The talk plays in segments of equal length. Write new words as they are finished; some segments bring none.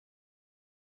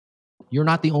you're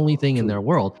not the only thing in their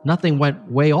world. Nothing went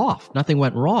way off. Nothing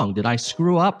went wrong. Did I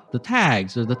screw up the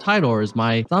tags or the title, or is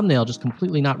my thumbnail just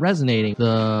completely not resonating?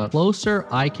 The closer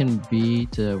I can be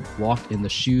to walk in the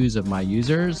shoes of my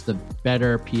users, the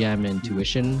better PM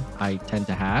intuition I tend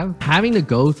to have. Having to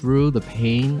go through the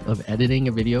pain of editing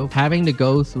a video, having to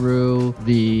go through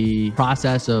the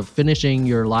process of finishing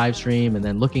your live stream and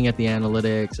then looking at the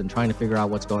analytics and trying to figure out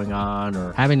what's going on,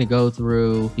 or having to go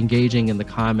through engaging in the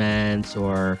comments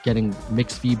or getting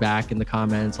mixed feedback in the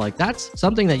comments, like that's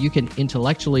something that you can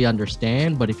intellectually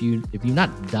understand. But if you've not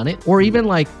done it, or even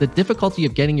like the difficulty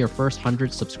of getting your first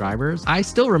 100 subscribers, I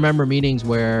still remember meetings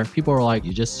where people were like,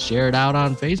 you just share it out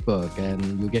on Facebook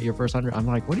and you get your first 100. I'm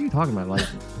like, what are you talking about? Like,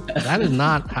 that is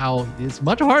not how. It's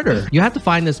much harder. You have to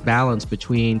find this balance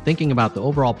between thinking about the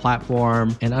overall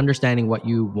platform and understanding what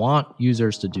you want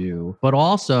users to do, but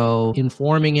also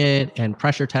informing it and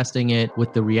pressure testing it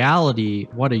with the reality,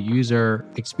 what a user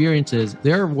experiences.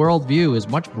 Their worldview is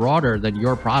much broader than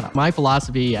your product. My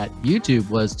philosophy at YouTube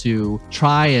was to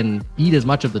try and eat as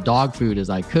much of the dog food as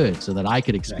I could so that I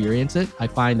could experience it. I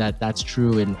find that that's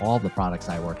true in all the products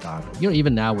I worked on. You know,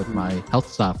 even now with my health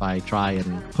stuff, I try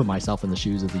and put myself in the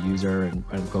shoes of the user and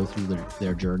go through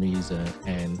their journeys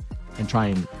and try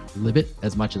and live it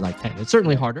as much as I can. It's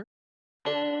certainly harder.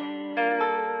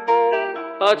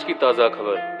 आज की ताज़ा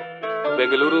खबर।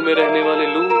 बेंगलुरु में रहने वाले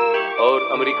लू और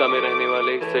America में रहने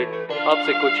वाले सिड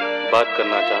आपसे कुछ बात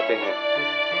करना चाहते हैं।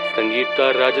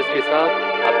 संगीतकार राजेश के साथ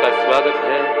आपका स्वागत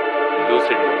है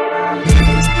लूसिड में।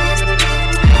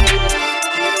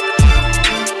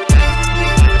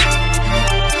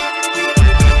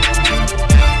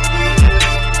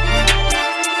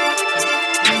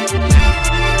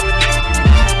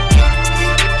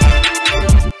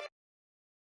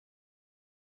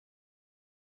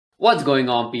 What's going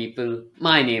on, people?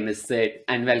 My name is Sid,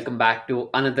 and welcome back to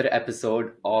another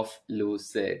episode of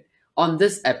Lucid. On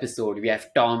this episode, we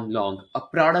have Tom Long, a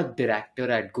product director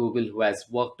at Google who has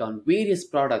worked on various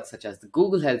products such as the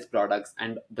Google Health products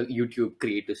and the YouTube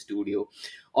Creator Studio.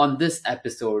 On this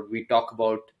episode, we talk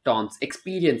about Tom's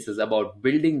experiences about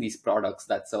building these products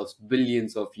that serves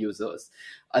billions of users.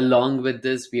 Along with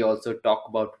this, we also talk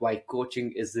about why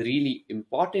coaching is really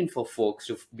important for folks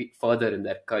to be further in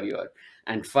their career.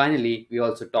 And finally, we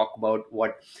also talk about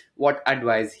what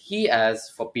advice he has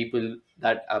for people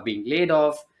that are being laid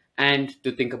off and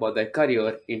to think about their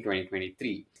career in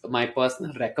 2023. My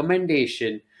personal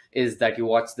recommendation is that you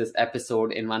watch this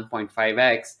episode in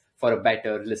 1.5x for a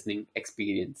better listening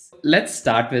experience. Let's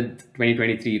start with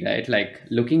 2023, right? Like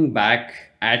looking back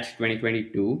at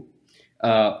 2022,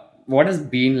 what has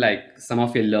been like some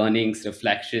of your learnings,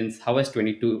 reflections? How has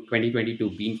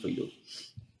 2022 been for you?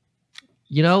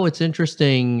 You know, it's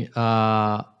interesting.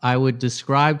 I would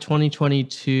describe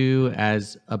 2022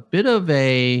 as a bit of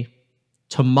a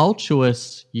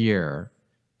tumultuous year,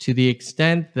 to the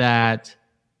extent that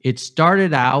it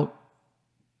started out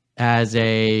as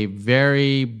a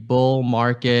very bull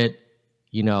market,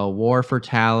 war for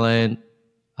talent.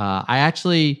 I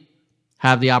actually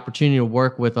have the opportunity to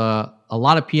work with a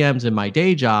lot of PMs in my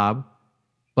day job,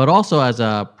 but also as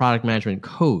a product management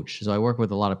coach. So I work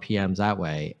with a lot of PMs that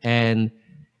way. And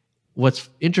what's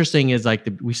interesting is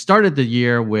we started the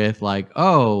year with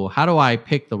oh, how do I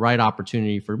pick the right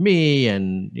opportunity for me?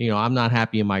 And, I'm not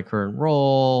happy in my current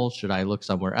role. Should I look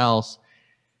somewhere else?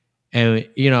 And,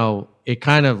 it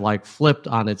kind of flipped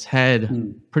on its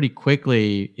head pretty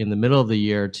quickly in the middle of the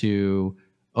year to,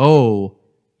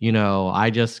 I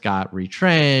just got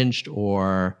retrenched,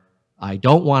 or I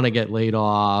don't want to get laid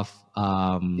off,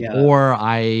 or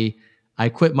I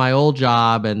quit my old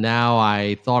job and now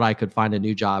I thought I could find a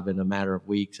new job in a matter of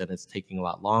weeks and it's taking a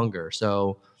lot longer.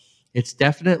 So it's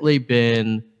definitely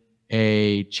been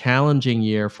a challenging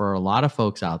year for a lot of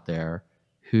folks out there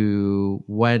who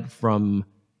went from,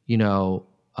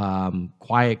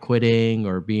 quiet quitting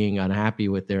or being unhappy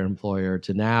with their employer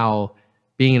to now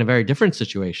being in a very different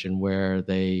situation where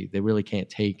they really can't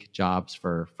take jobs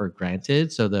for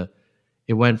granted. So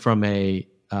it went from a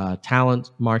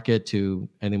talent market to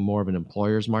any more of an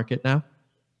employer's market now.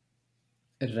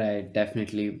 Right,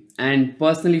 definitely. And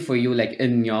personally for you, like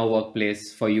in your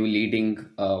workplace, for you leading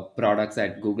products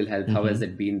at Google Health, how has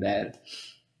it been there?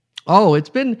 Oh,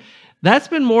 that's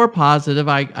been more positive.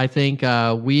 I think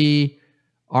we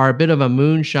are a bit of a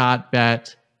moonshot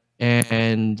bet,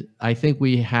 and I think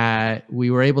we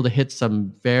were able to hit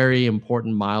some very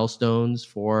important milestones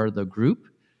for the group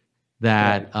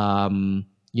that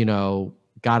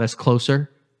got us closer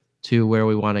to where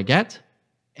we want to get.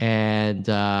 And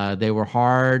they were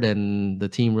hard and the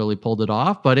team really pulled it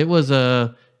off. But it was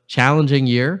a challenging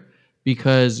year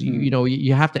because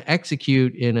you have to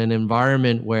execute in an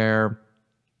environment where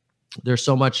there's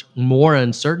so much more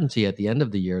uncertainty at the end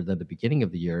of the year than the beginning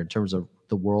of the year in terms of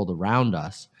the world around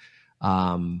us.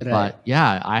 Right. But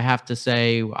yeah, I have to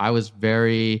say I was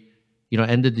very,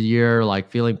 ended the year like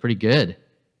feeling pretty good.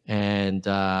 And,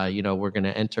 we're going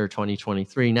to enter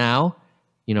 2023 now,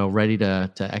 ready to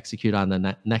execute on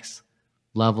the next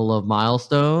level of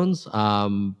milestones.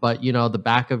 But, the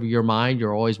back of your mind,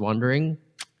 you're always wondering,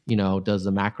 does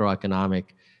the macroeconomic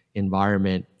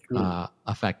environment True.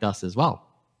 affect us as well?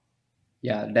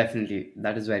 Yeah, definitely.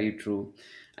 That is very true.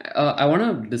 I want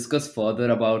to discuss further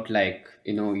about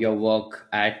your work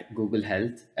at Google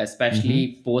Health, Hmm.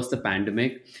 especially post the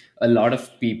pandemic. A lot of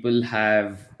people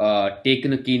have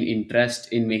taken a keen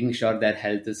interest in making sure their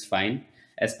health is fine.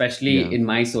 Especially Yeah, in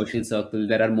my social circle,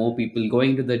 there are more people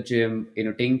going to the gym,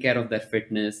 taking care of their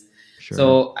fitness. sure.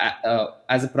 So,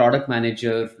 as a product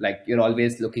manager, like you're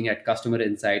always looking at customer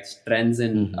insights, trends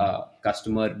in Hmm.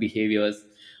 customer behaviors.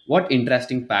 What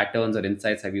interesting patterns or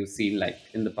insights have you seen like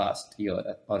in the past year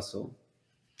or so?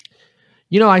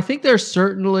 I think there's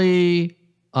certainly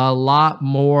a lot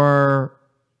more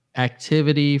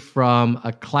activity from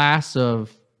a class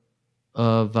of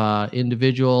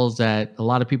individuals that a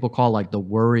lot of people call like the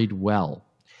worried well.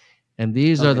 And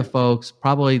these are the Okay. folks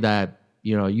probably that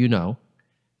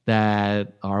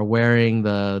that are wearing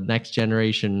the next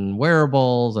generation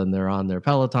wearables, and they're on their Hmm.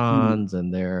 Pelotons,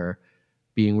 and they're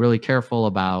being really careful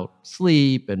about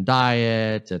sleep and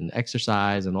diet and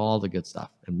exercise and all the good stuff,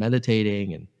 and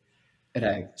meditating. And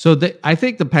Right. so I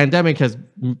think the pandemic has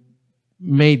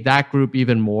made that group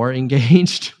even more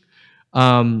engaged.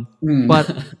 Um, Hmm. but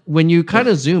when you kind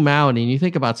of zoom out and you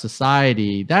think about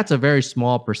society, that's a very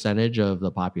small percentage of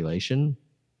the population.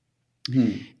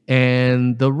 Hmm.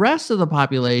 And the rest of the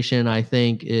population, I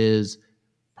think, is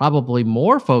probably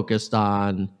more focused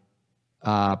on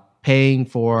paying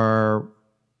for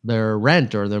their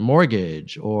rent or their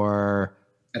mortgage, or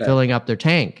Right. filling up their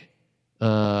tank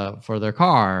for their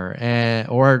car,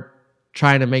 or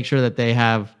trying to make sure that they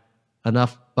have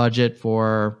enough budget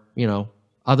for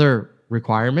other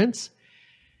requirements.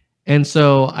 And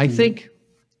so I Hmm. think,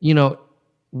 you know,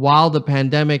 while the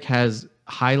pandemic has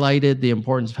highlighted the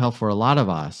importance of health for a lot of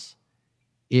us,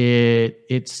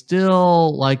 it's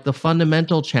still like the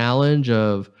fundamental challenge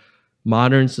of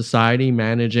modern society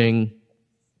managing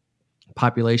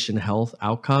population health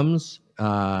outcomes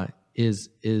Right. is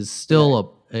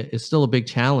still a big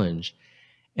challenge.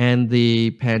 And the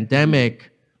Hmm.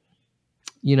 pandemic,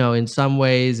 in some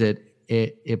ways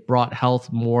it brought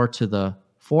health more to the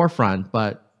forefront.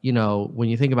 But when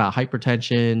you think about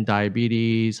hypertension,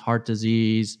 diabetes, heart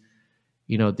disease,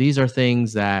 these are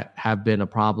things that have been a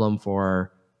problem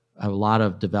for a lot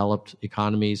of developed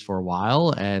economies for a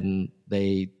while, and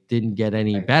they didn't get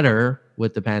any Right. better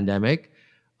with the pandemic.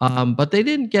 But they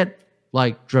didn't get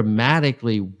like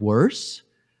dramatically worse.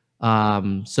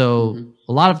 So Hmm.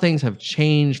 a lot of things have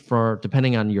changed for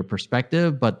depending on your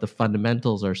perspective, but the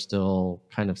fundamentals are still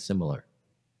kind of similar.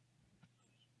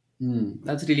 Hmm.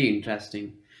 That's really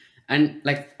interesting. And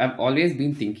like I've always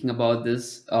been thinking about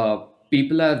this.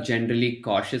 People are generally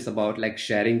cautious about like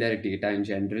sharing their data in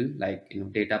general, like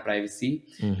data privacy,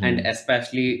 and Hmm.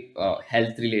 especially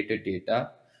health related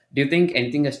data. Do you think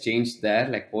anything has changed there,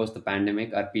 like post the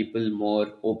pandemic? Are people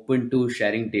more open to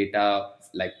sharing data,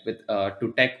 like with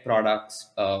to tech products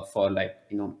for like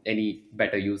any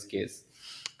better use case?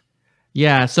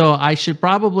 Yeah, so I should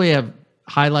probably have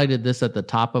highlighted this at the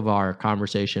top of our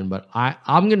conversation, but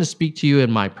I'm going to speak to you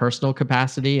in my personal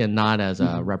capacity and not as a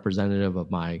Mhm. representative of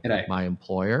Right. my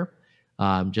employer,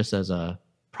 just as a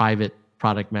private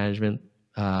product management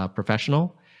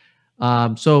professional.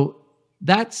 So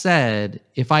that said,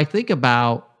 if I think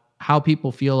about how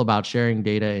people feel about sharing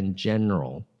data in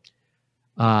general,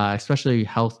 especially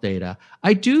health data,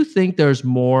 I do think there's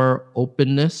more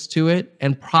openness to it,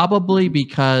 and probably Mhm.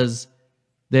 because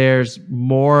there's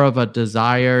more of a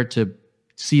desire to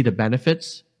see the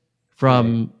benefits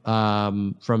Right.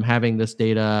 from having this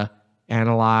data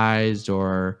analyzed,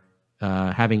 or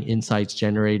having insights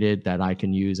generated that I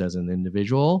can use as an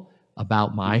individual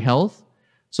about my Mhm. health.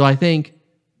 So I think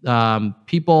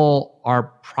people are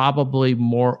probably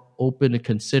more open to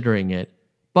considering it,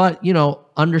 but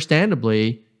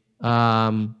understandably,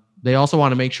 they also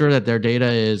want to make sure that their data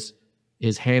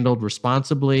is handled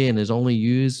responsibly and is only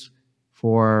used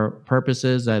for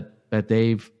purposes that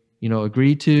they've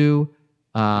agreed to,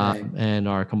 Right. and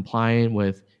are compliant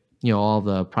with all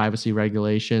the privacy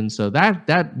regulations. So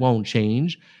that won't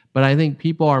change. But I think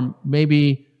people are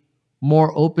maybe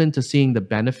more open to seeing the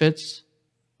benefits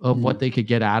of what Mhm. they could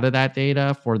get out of that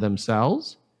data for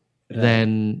themselves.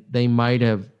 than they might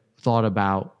have thought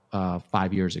about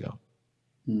 5 years ago.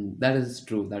 That is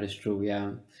true. That is true.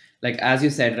 Yeah. Like as you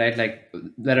said, right? Like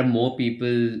there are more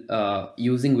people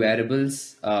using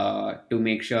wearables to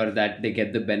make sure that they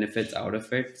get the benefits out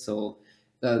of it. So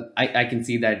I can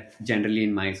see that generally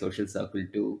in my social circle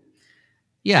too.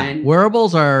 Yeah, And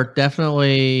wearables are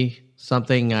definitely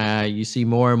something you see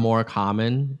more and more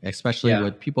common, especially yeah.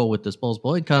 with people with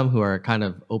disposable income who are kind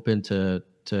of open to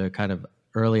kind of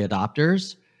early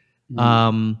adopters. Mm,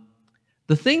 Um,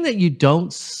 the thing that you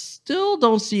still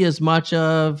don't see as much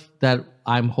of that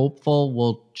I'm hopeful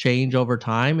will change over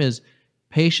time is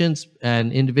patients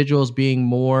and individuals being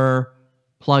more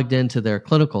plugged into their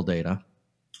clinical data,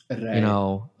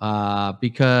 right.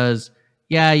 because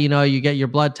yeah, you get your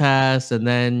blood test and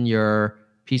then your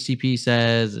PCP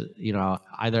says,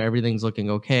 either everything's looking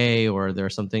okay or there are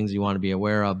some things you want to be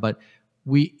aware of. But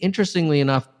interestingly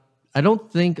enough, I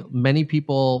don't think many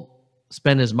people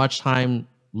spend as much time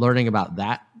learning about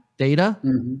that data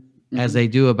Hmm. as Hmm. they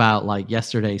do about like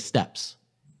yesterday's steps.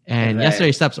 And Right.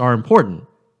 yesterday's steps are important,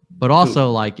 but True.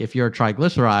 also like if your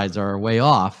triglycerides are way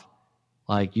off,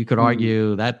 like you could Mm.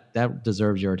 argue that that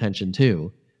deserves your attention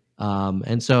too.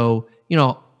 And so,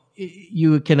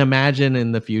 you can imagine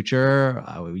in the future,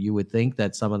 you would think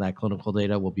that some of that clinical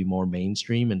data will be more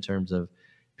mainstream in terms of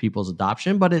people's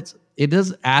adoption, but it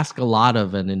does ask a lot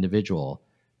of an individual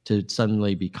to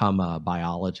suddenly become a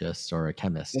biologist or a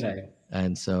chemist, Right.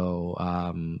 and so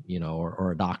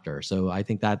or a doctor. So I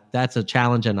think that that's a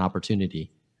challenge and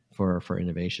opportunity for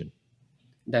innovation.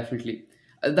 Definitely.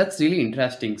 That's really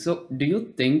interesting. So, do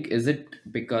you think is it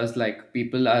because like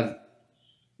people are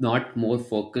not more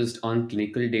focused on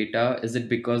clinical data? Is it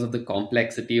because of the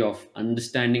complexity of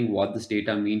understanding what this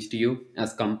data means to you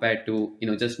as compared to,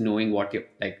 just knowing what you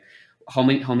like how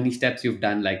many steps you've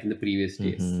done like in the previous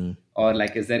days? Hmm. Or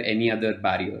like is there any other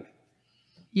barrier?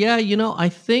 Yeah, I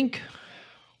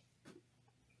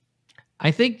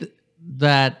think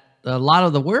that a lot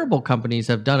of the wearable companies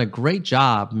have done a great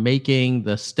job making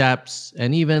the steps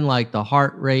and even like the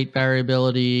heart rate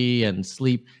variability and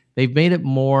sleep. They've made it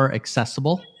more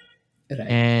accessible, Right.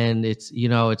 and it's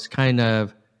kind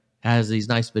of has these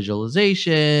nice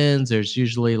visualizations. There's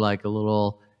usually like a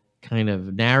little kind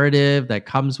of narrative that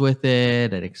comes with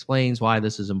it and explains why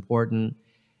this is important.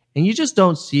 And you just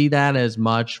don't see that as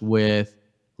much with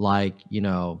like,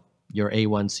 your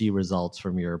A1C results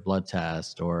from your blood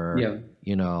test, or, Yeah.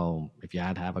 if you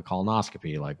had to have a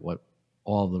colonoscopy, like what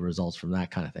all the results from that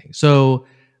kind of thing. So,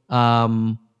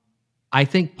 um, I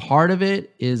think part of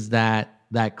it is that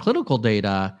clinical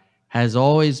data has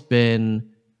always been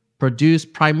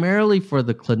produced primarily for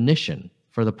the clinician,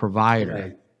 for the provider.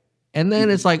 Right. And then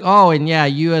Mhm. it's like, oh, and yeah,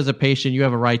 you as a patient, you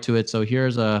have a right to it. So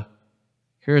here's a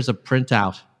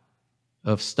printout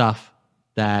of stuff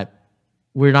that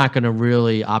we're not going to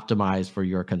really optimize for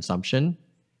your consumption.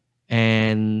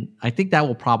 And I think that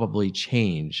will probably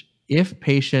change if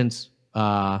patients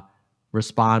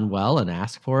respond well and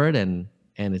ask for it, and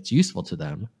it's useful to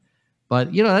them.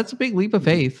 But that's a big leap of Mhm.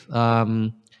 faith.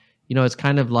 It's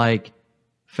kind of like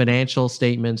financial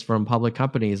statements from public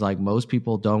companies. Like most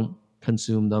people don't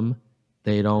consume them,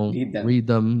 they don't Need them. read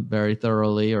them very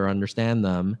thoroughly or understand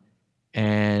them,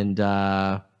 and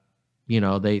they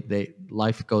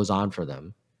life goes on for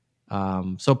them.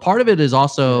 So part of it is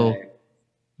also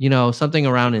Right. something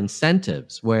around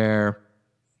incentives, where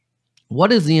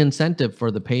what is the incentive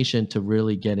for the patient to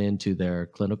really get into their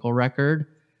clinical record?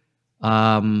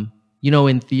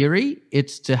 In theory,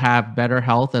 it's to have better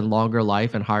health and longer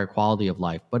life and higher quality of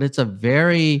life, but it's a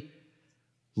very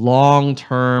long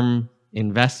term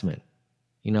investment.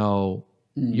 You know,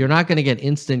 you're Mm. not going to get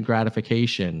instant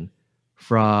gratification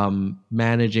from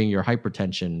managing your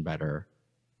hypertension better.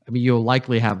 I mean, you'll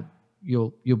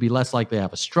be less likely to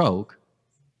have a stroke,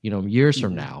 years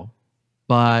from Mhm. now.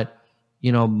 But,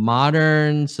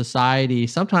 modern society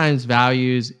sometimes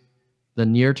values the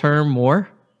near term more,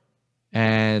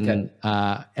 and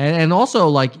Correct. and also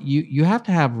like you have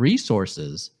to have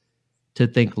resources to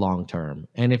think long term.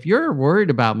 And if you're worried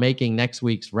about making next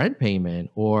week's rent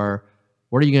payment, or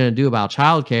what are you going to do about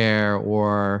childcare,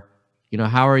 or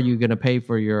how are you going to pay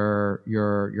for your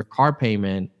car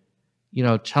payment,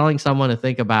 telling someone to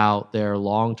think about their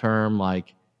long term,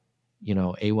 like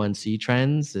A1C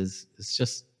trends is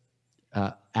just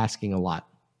asking a lot.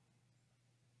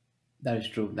 That is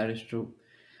true. That is true.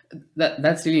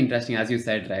 That's really interesting, as you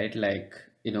said, right? Like,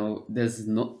 there's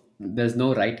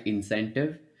no right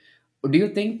incentive. Do you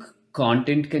think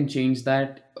content can change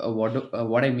that?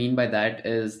 What I mean by that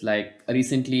is like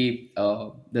recently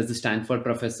there's the Stanford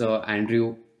professor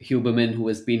Andrew Huberman, who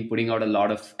has been putting out a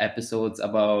lot of episodes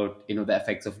about the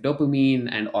effects of dopamine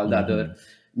and all the other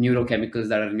neurochemicals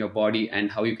that are in your body and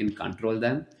how you can control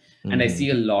them. And I see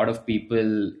a lot of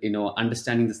people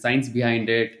understanding the science behind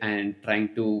it and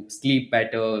trying to sleep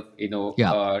better,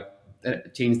 Yeah.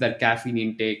 change their caffeine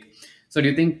intake. So do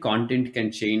you think content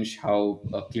can change how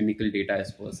clinical data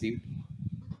is perceived?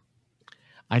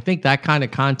 I think that kind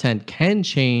of content can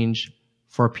change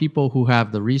for people who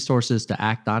have the resources to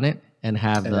act on it and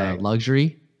have the Right.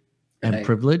 luxury and Right.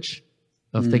 privilege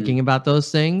of thinking about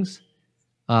those things.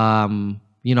 I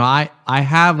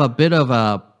have a bit of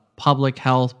a public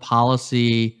health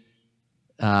policy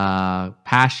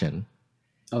passion,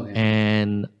 Okay.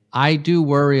 and I do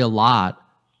worry a lot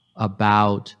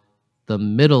about the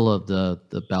middle of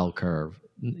the bell curve.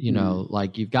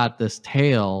 Like you've got this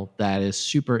tail that is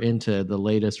super into the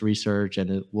latest research and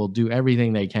it will do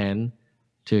everything they can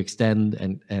to extend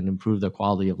and improve the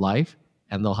quality of life,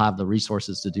 and they'll have the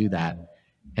resources to do that.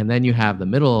 And then you have the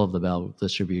middle of the bell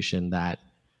distribution that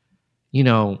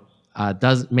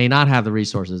may not have the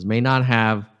resources, may not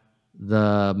have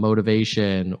the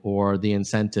motivation or the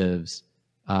incentives,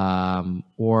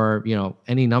 or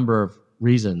any number of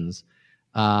reasons,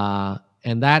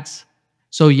 and that's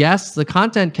so. Yes, the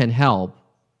content can help,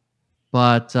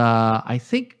 but I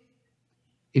think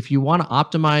if you want to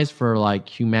optimize for like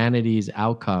humanity's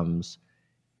outcomes,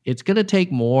 it's going to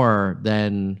take more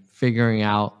than figuring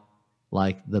out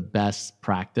like the best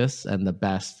practice and the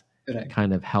best Right.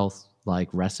 kind of health like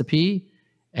recipe,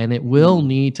 and it will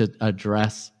need to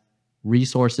address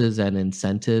resources and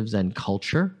incentives and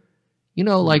culture.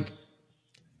 Like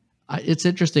it's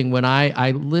interesting when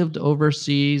I lived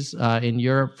overseas in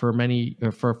Europe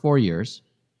for 4 years,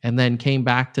 and then came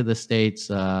back to the States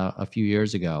a few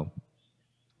years ago,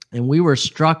 and we were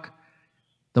struck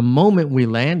the moment we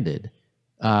landed.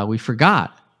 We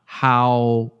forgot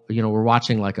how we're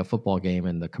watching like a football game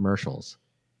and the commercials,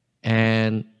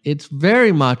 and it's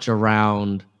very much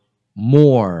around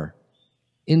more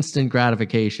instant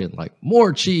gratification, like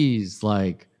more cheese,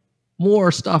 like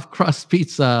more stuffed crust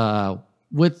pizza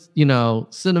with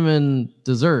cinnamon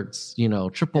desserts,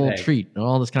 triple Right. treat and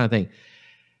all this kind of thing.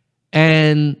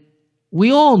 And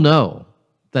we all know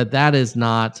that is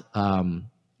not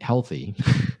healthy.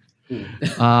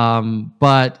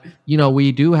 But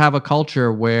we do have a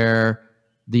culture where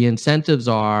the incentives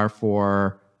are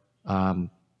for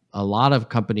a lot of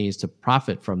companies to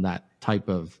profit from that type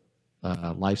of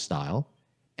lifestyle,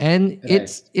 and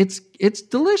Right. it's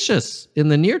delicious in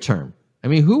the near term. I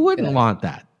mean, who wouldn't Right. want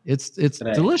that? It's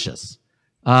Right. delicious,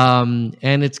 and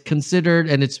it's considered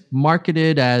and it's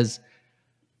marketed as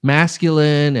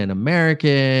masculine and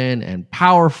American and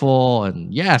powerful,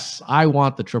 and yes, I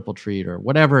want the triple treat or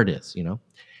whatever it is,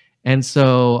 And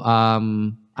so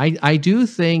I do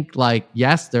think like,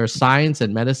 yes, there's science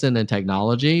and medicine and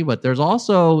technology, but there's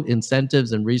also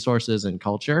incentives and resources and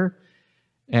culture.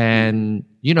 And,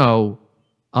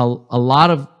 a lot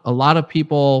of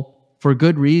people for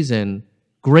good reason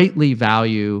greatly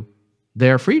value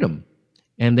their freedom,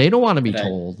 and they don't want to be Right.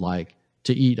 told like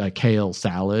to eat a kale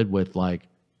salad with like,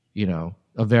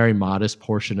 a very modest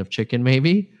portion of chicken,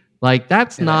 maybe. Like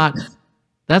that's not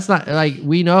like,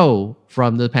 we know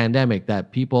from the pandemic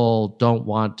that many people don't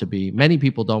want to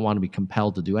be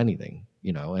compelled to do anything,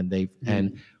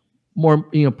 and more,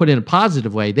 put in a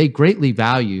positive way, they greatly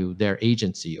value their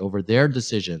agency over their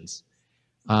decisions.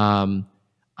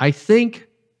 I think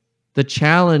the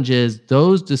challenge is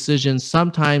those decisions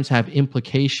sometimes have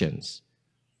implications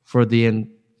for the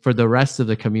rest of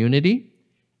the community,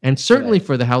 and certainly Right.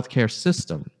 for the healthcare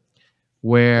system,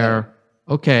 where,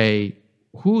 okay,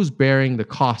 who's bearing the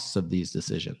costs of these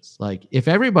decisions? Like if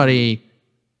everybody,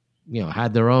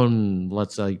 had their own,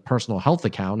 let's say, personal health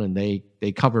account, and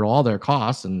they covered all their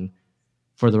costs and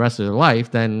for the rest of their life,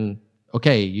 then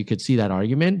okay, you could see that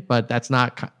argument, but that's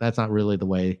not really the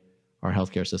way our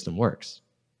healthcare system works.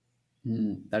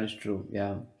 That is true.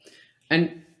 Yeah.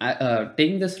 And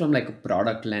taking this from like a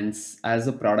product lens, as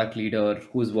a product leader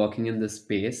who's working in this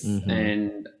space,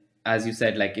 and as you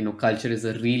said, like culture is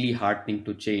a really hard thing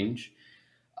to change.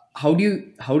 How do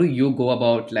you go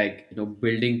about like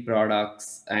building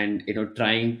products and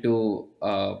trying to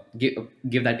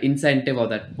give that incentive or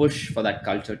that push for that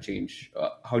culture change?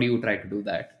 How do you try to do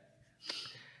that?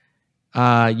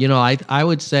 I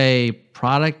would say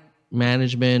product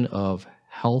management of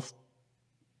health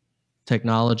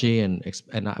technology and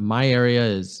my area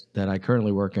is that I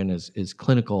currently work in is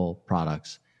clinical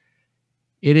products.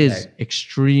 It is Right.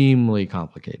 extremely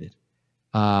complicated.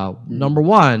 Number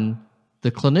one,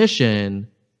 the clinician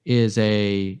is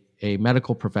a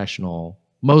medical professional.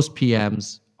 Most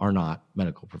PMs are not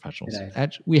medical professionals.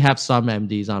 Right. We have some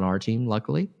MDs on our team,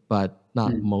 luckily, but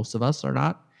not most of us are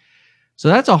not. So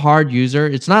that's a hard user.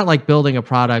 It's not like building a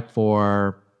product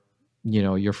for,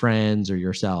 your friends or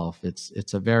yourself.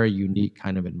 It's a very unique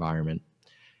kind of environment.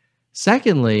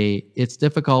 Secondly, it's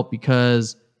difficult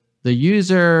because the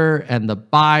user and the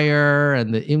buyer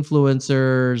and the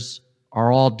influencers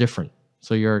are all different.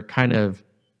 So you're kind of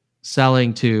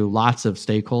selling to lots of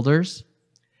stakeholders.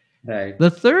 Right.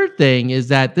 The third thing is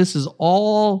that this is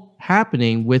all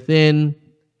happening within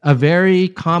a very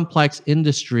complex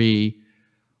industry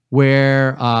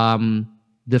where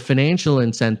the financial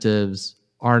incentives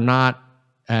are not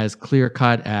as clear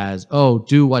cut as,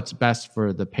 do what's best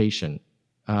for the patient.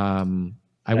 I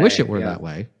wish it were that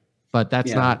way, but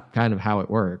that's not kind of how it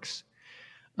works.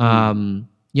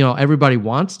 Everybody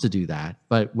wants to do that,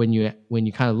 but when you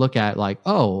kind of look at like,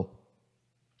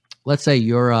 let's say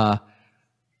you're a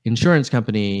insurance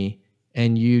company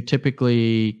and you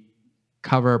typically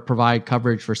provide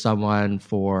coverage for someone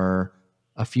for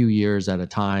a few years at a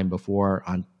time before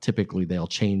typically they'll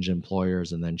change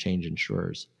employers and then change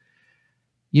insurers.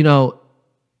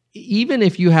 Even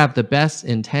if you have the best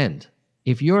intent,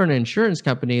 if you're an insurance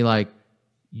company, like,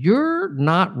 you're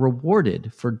not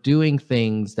rewarded for doing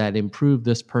things that improve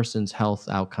this person's health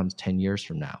outcomes 10 years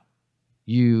from now.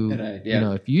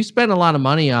 If you spend a lot of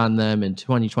money on them in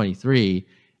 2023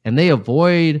 and they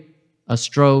avoid a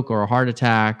stroke or a heart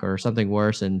attack or something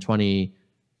worse in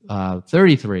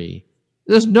 2033,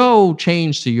 there's no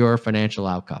change to your financial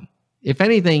outcome. If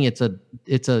anything,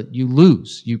 you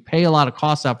lose. You pay a lot of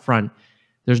costs up front.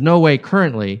 There's no way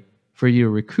currently for you to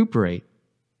recuperate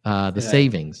the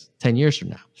savings 10 years from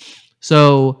now.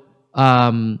 So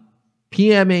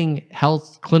PMing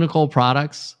health clinical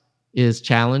products is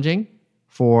challenging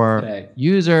for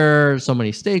users, so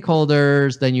many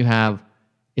stakeholders. Then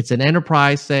it's an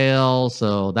enterprise sale,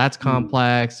 so that's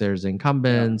complex. There's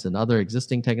incumbents and other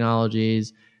existing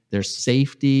technologies. There's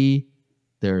safety,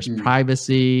 there's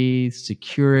privacy,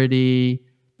 security.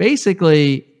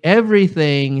 Basically,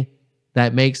 everything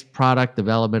that makes product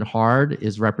development hard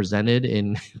is represented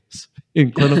in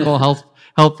clinical health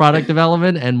product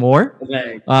development and more.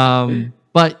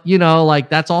 But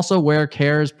that's also where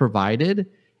care is provided.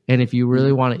 And if you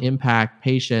really want to impact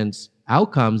patients'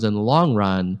 outcomes in the long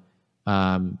run,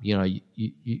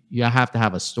 you have to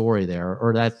have a story there,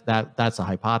 or that's a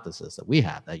hypothesis that we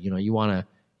have, that you want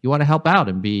to help out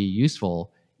and be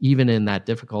useful even in that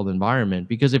difficult environment.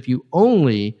 Because if you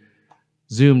only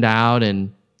zoomed out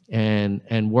and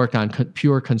worked on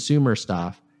pure consumer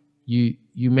stuff, you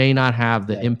may not have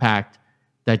the impact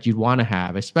that you'd want to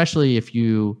have, especially if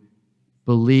you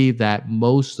believe that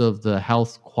most of the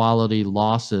health quality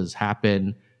losses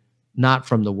happen not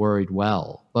from the worried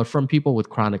well, but from people with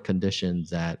chronic conditions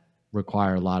that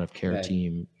require a lot of care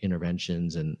team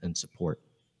interventions and support.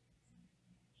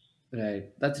 Right.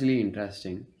 That's really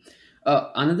interesting.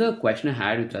 Another question I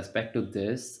had with respect to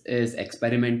this is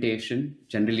experimentation.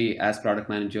 Generally, as product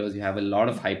managers, you have a lot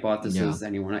of hypotheses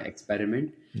and you want to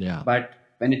experiment. Yeah. But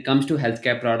when it comes to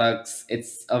healthcare products,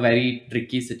 it's a very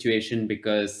tricky situation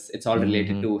because it's all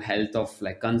related to health of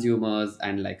like consumers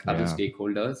and like other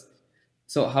stakeholders.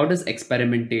 So how does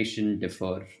experimentation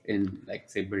differ in, like,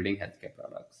 say, building healthcare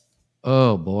products?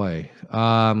 Oh boy.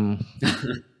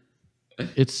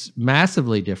 It's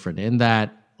massively different in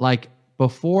that, like,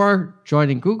 before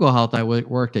joining Google Health, I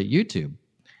worked at YouTube.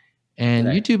 And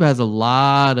YouTube has a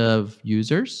lot of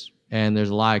users and there's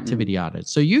a lot of activity on it.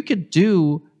 So you could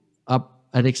do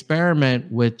an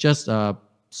experiment with just a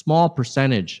small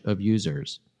percentage of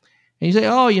users. And you say,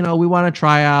 we want to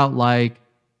try out like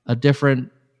a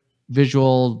different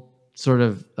visual sort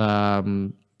of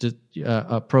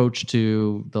approach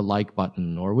to the like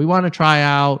button, or we want to try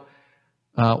out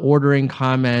ordering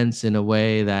comments in a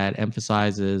way that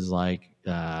emphasizes like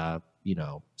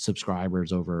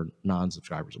subscribers over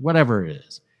non-subscribers, whatever it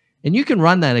is. And you can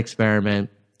run that experiment.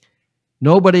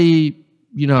 Nobody,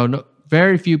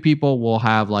 very few people will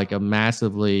have like a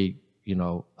massively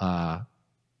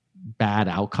bad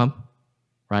outcome,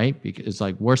 right? Because it's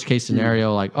like worst case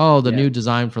scenario, like, the new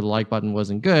design for the like button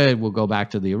wasn't good, we'll go back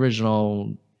to the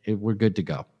original, we're good to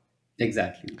go.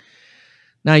 Exactly.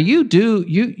 Now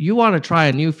you want to try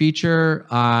a new feature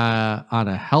on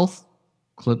a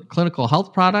clinical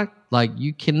health product. Like,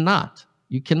 you cannot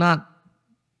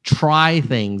try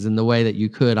things in the way that you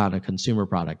could on a consumer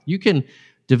product. You can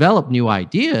develop new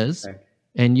ideas,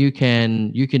 and you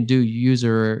can do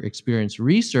user experience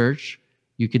research.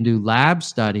 You can do lab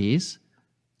studies.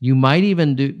 You might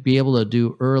even be able to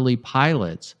do early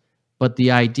pilots. But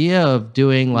the idea of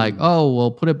doing like,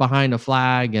 we'll put it behind a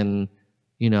flag and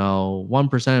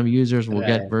 1% of users will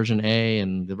get Right. version A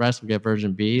and the rest will get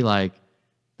version B. Like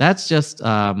that's just,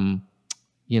 not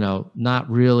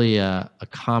really a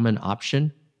common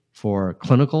option for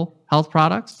clinical health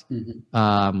products,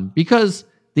 because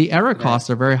the error costs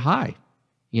are very high.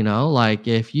 Like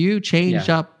if you change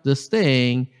up this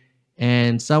thing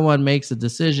and someone makes a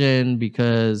decision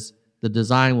because the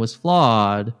design was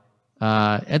flawed,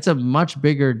 it's a much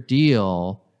bigger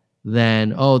deal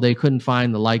than, they couldn't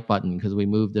find the like button because we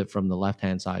moved it from the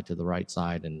left-hand side to the right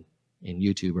side in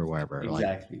YouTube or wherever.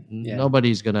 Exactly. Like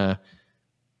nobody's gonna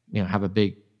have a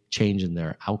big change in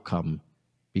their outcome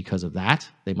because of that.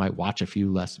 They might watch a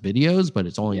few less videos, but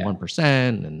it's only 1%,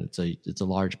 and it's a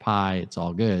large pie. It's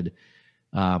all good.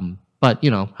 But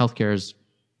healthcare is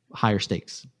higher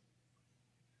stakes.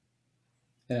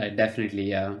 Definitely,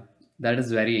 yeah. That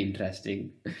is very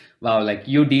interesting. Wow, like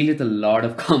you deal with a lot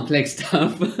of complex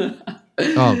stuff.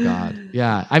 Oh God,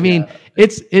 yeah. I mean,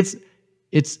 it's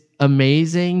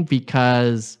amazing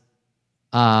because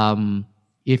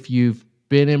if you've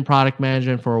been in product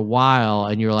management for a while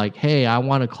and you're like, hey, I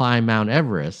want to climb Mount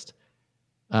Everest,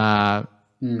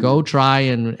 go try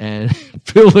and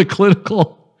build a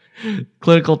clinical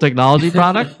technology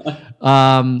product.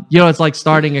 It's like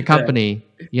starting a company.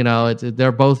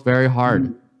 They're both very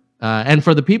hard. And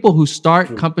for the people who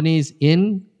start companies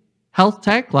in health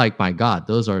tech, like, my God,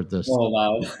 those are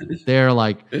they're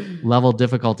like level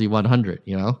difficulty 100,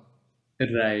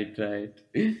 Right.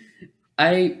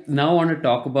 I now want to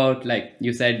talk about, like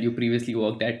you said, you previously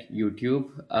worked at YouTube.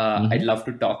 I'd love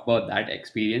to talk about that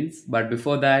experience. But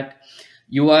before that,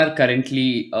 you are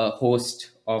currently a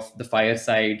host of the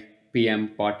Fireside PM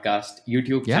podcast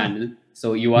YouTube channel.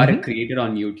 So you are a creator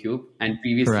on YouTube, and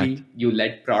previously you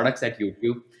led products at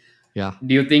YouTube. Yeah.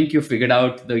 Do you think you figured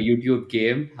out the YouTube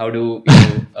game? How do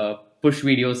you push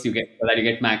videos so that you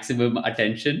get maximum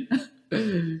attention?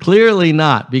 Clearly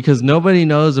not, because nobody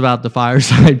knows about the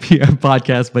Fireside PM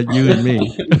podcast but you and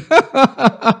me.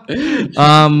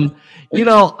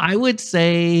 I would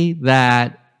say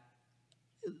that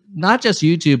not just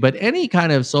YouTube, but any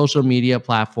kind of social media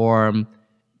platform,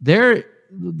 the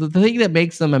thing that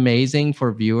makes them amazing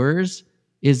for viewers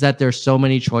is that there's so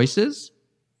many choices.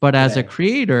 But as a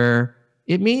creator,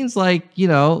 it means like,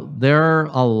 there are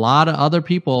a lot of other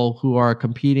people who are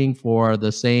competing for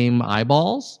the same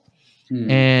eyeballs.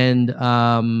 And,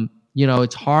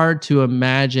 it's hard to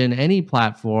imagine any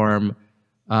platform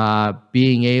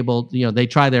being able, they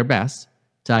try their best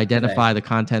to identify the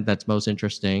content that's most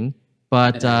interesting.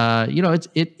 But,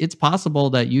 it's possible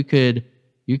that you could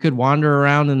wander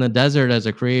around in the desert as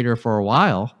a creator for a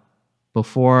while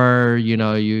before,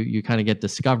 you kind of get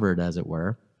discovered, as it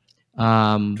were.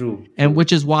 True. And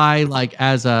which is why, like,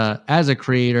 as a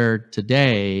creator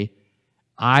today,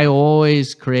 I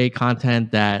always create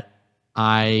content that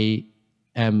I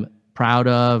am proud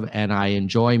of and I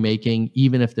enjoy making,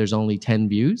 even if there's only 10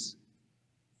 views,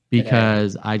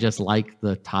 because I just like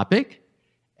the topic.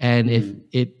 And if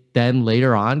it then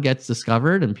later on gets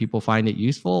discovered and people find it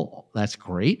useful, that's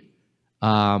great.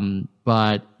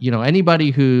 But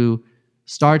anybody who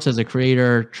starts as a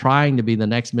creator trying to be the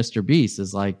next Mr. Beast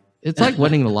is like, it's like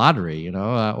winning the lottery,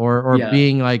 or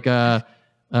being like an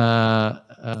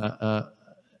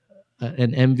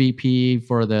MVP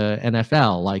for the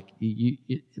NFL. Like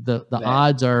the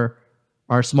odds are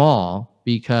small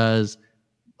because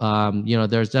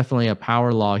there's definitely a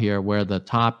power law here where the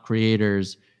top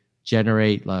creators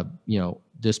generate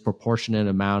disproportionate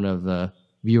amount of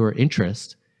viewer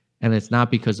interest, and it's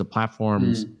not because the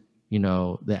platforms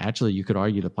that actually you could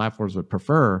argue the platforms would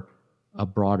prefer a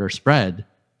broader spread,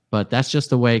 but that's just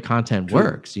the way content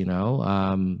works.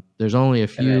 There's only a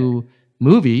few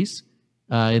movies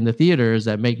in the theaters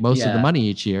that make most of the money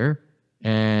each year.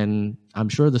 And I'm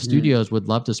sure the studios would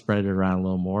love to spread it around a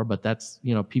little more, but that's,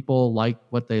 people like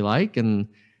what they like, and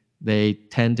they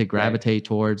tend to gravitate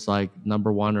towards like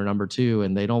number 1 or number 2,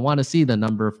 and they don't want to see the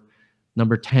number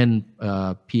 10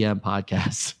 PM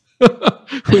podcasts,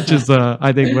 which is,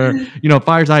 I think where,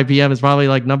 Fireside PM is probably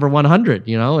like number 100,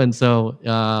 and so,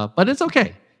 but it's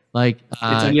okay. Like,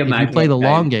 if you play the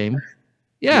long game,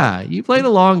 you play the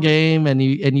long game and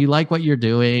you like what you're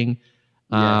doing,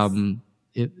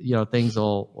 things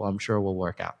I'm sure will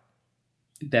work out.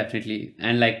 Definitely.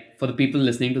 And like, for the people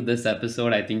listening to this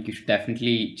episode, I think you should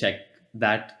definitely check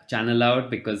that channel out,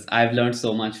 because I've learned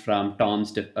so much from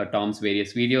Tom's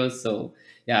various videos. So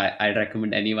yeah, I'd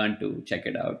recommend anyone to check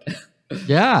it out.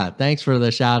 Yeah, thanks for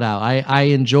the shout out.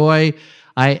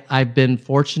 I've been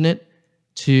fortunate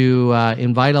to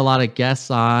invite a lot of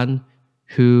guests on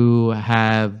who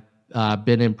have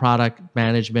been in product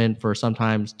management for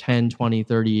sometimes 10, 20,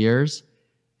 30 years.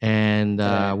 and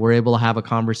Right. we're able to have a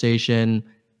conversation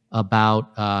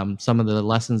about some of the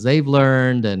lessons they've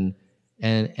learned,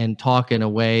 and talk in a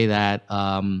way that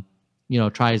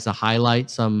tries to highlight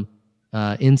some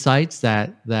insights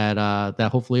that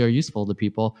hopefully are useful to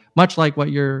people, much like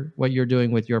what you're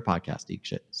doing with your podcast,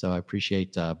 Deekshit. So I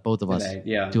appreciate both of us Right.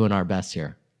 Yeah. doing our best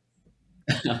here.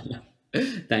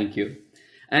 Thank you.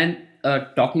 And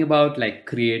talking about like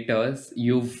creators,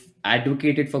 you've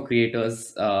advocated for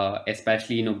creators,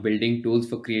 especially building tools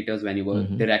for creators when you were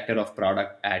Hmm. director of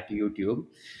product at YouTube.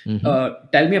 Hmm.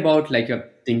 Tell me about like your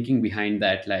thinking behind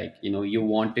that. Like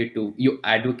you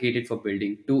advocated for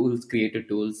building tools, creator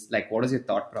tools. Like, what is your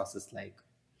thought process like?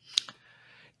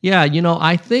 Yeah,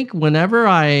 I think whenever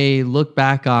I look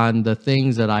back on the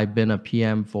things that I've been a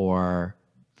PM for,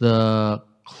 the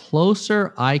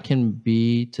closer I can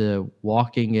be to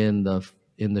walking in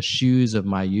the shoes of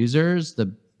my users, the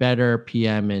better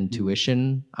PM Mm.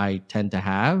 intuition I tend to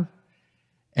have.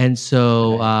 And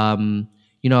so, Right.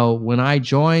 when I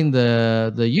joined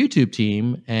the YouTube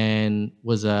team and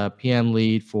was a PM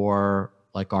lead for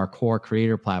like our core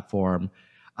creator platform,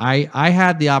 I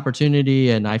had the opportunity,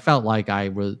 and I felt like I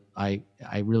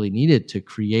really needed to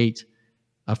create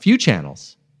a few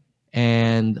channels,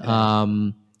 and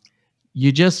Right.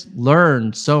 you just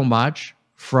learn so much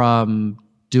from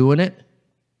doing it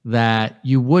that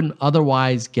you wouldn't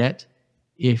otherwise get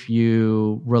if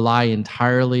you rely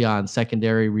entirely on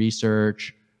secondary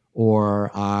research or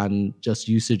on just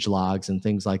usage logs and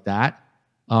things like that,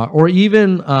 or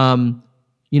even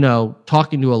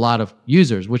talking to a lot of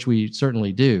users, which we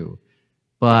certainly do.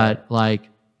 Right. But like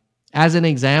as an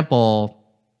example,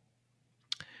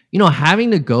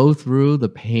 having to go through the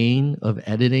pain of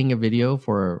editing a video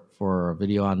for a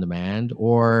video on demand,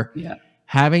 or Yeah.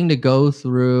 having to go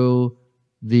through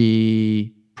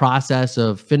the process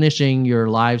of finishing your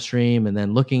live stream and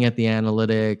then looking at the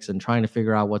analytics and trying to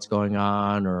figure out what's going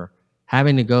on, or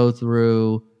having to go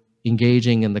through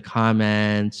engaging in the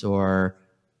comments, or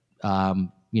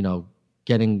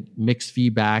getting mixed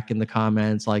feedback in the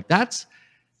comments, like that's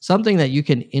something that you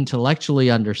can intellectually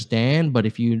understand, but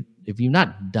if you've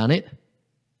not done it,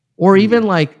 or even Mm.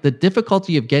 like the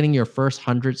difficulty of getting your first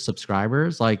 100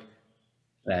 subscribers, like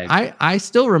Right. I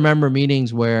still remember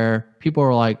meetings where people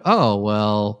were like, "Oh,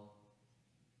 well,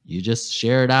 you just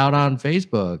share it out on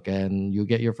Facebook and you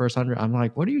get your first 100." I'm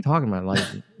like, "What are you talking about? Like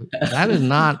that is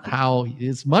not how.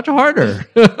 It's much harder."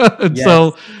 And Yes.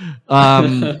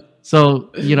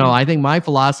 so I think my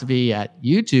philosophy at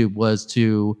YouTube was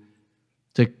to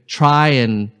try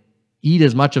and eat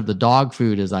as much of the dog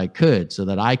food as I could so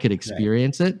that I could Right.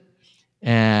 experience it.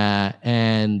 I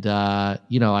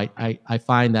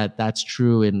find that that's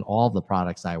true in all the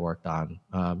products I worked on.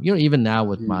 Even now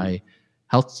with Mm. my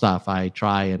health stuff, I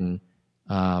try and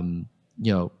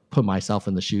put myself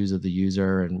in the shoes of the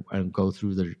user, and go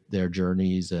through their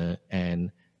journeys,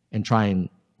 and try and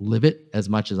live it as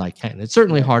much as I can. It's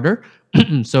certainly Right. harder.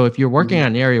 So if you're working Mhm. on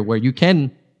an area where you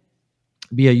can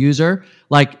be a user,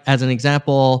 like as an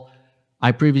example,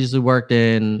 I previously worked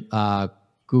in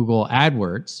Google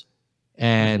AdWords,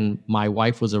 and my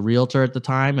wife was a realtor at the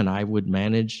time, and I would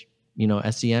manage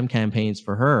SEM campaigns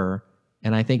for her,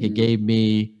 and I think it Mm. gave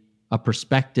me a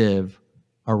perspective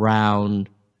around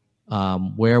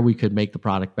where we could make the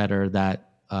product better that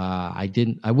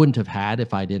I wouldn't have had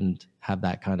if I didn't have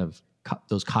that kind of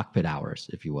those cockpit hours,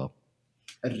 if you will.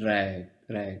 Right,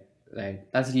 right, right.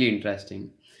 That's really interesting.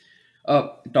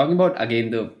 Talking about again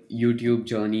the YouTube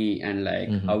journey and like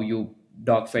Hmm. how you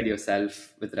dogfed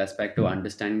yourself with respect to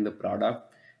understanding the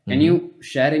product. Can Hmm. you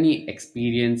share any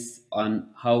experience on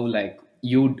how like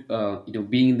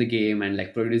being in the game and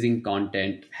like producing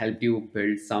content helped you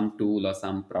build some tool or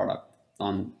some product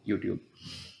on YouTube?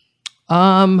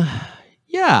 Um,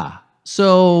 yeah.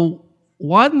 So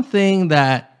one thing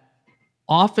that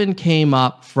often came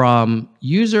up from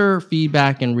user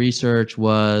feedback and research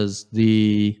was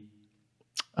the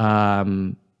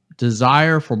um,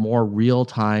 desire for more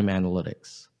real-time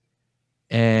analytics,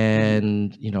 Mhm.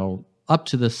 and up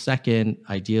to the second,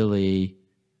 ideally,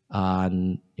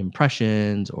 on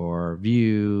impressions or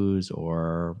views,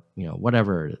 or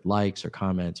whatever, likes or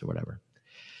comments or whatever.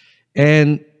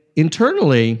 And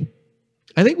internally,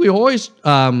 I think we always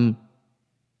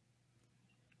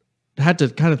had to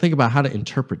kind of think about how to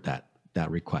interpret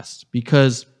that request,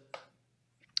 because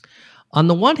on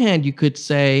the one hand you could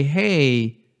say,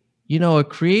 hey, a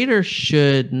creator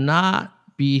should not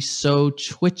be so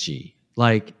twitchy,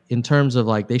 like in terms of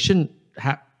like they shouldn't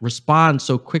respond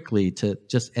so quickly to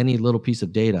just any little piece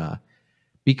of data,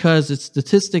 because it's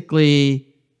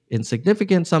statistically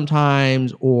insignificant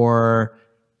sometimes, or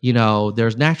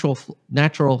there's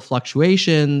natural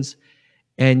fluctuations,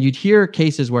 and you'd hear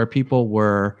cases where people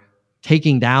were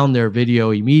taking down their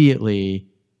video immediately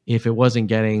if it wasn't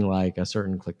getting like a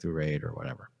certain click-through rate or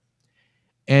whatever.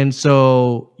 And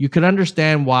so you could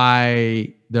understand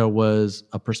why there was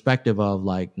a perspective of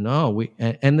like, no,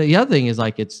 and the other thing is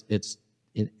like it's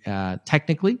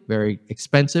technically very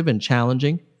expensive and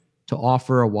challenging to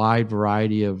offer a wide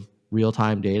variety of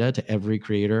real-time data to every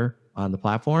creator on the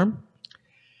platform.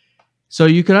 So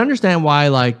you can understand why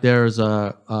like there's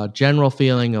a general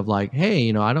feeling of like,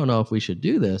 hey, I don't know if we should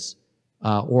do this,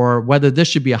 or whether this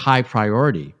should be a high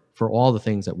priority for all the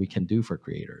things that we can do for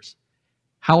creators.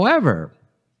 However,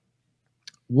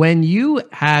 when you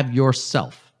have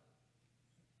yourself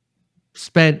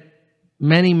spent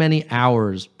many, many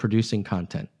hours producing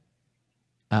content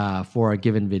for a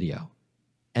given video,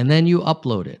 and then you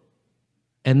upload it,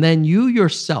 and then you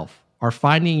yourself are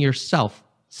finding yourself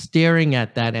staring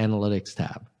at that analytics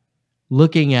tab,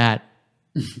 looking at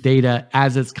data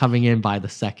as it's coming in by the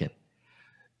second,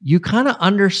 you kind of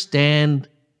understand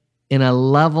in a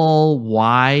level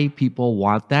why people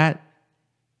want that.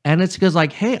 And it's because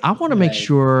like, hey, I want to make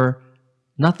sure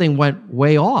nothing went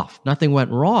way off, nothing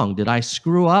went wrong. Did I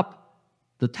screw up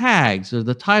the tags or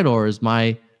the title, or is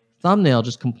my thumbnail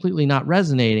just completely not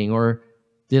resonating? Or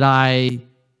did I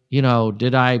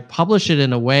publish it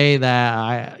in a way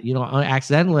that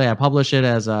accidentally I publish it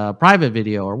as a private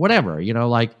video or whatever,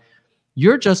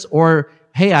 or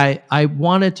hey, I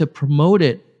wanted to promote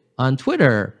it on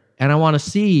Twitter and I want to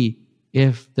see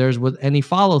if there's with any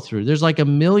follow through. There's like a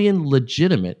million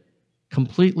legitimate,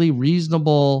 completely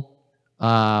reasonable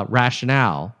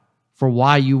rationale for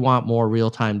why you want more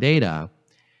real-time data.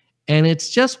 And it's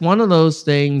just one of those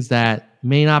things that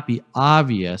may not be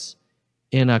obvious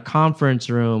in a conference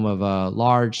room of a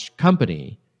large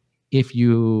company if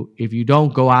you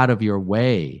don't go out of your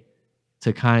way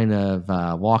to kind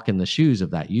of walk in the shoes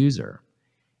of that user.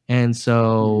 And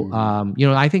so,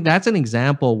 I think that's an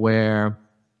example where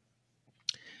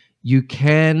you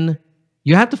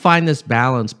have to find this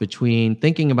balance between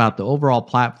thinking about the overall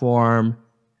platform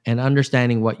and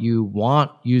understanding what you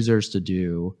want users to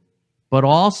do, but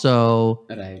also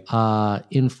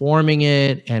informing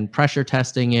it and pressure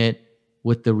testing it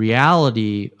with the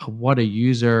reality of what a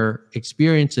user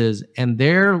experiences, and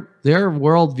their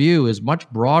worldview is much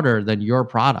broader than your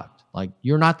product. Like,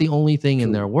 you're not the only thing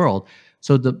in their world.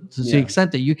 So to the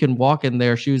extent that you can walk in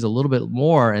their shoes a little bit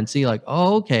more and see like,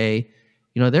 oh, okay,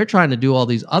 they're trying to do all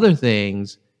these other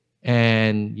things,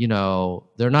 and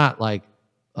they're not like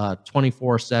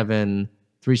 24/7,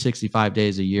 365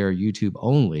 days a year YouTube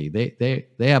only. They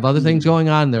have other things going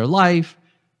on in their life.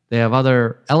 They have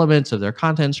other elements of their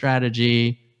content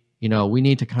strategy. We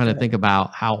need to kind of think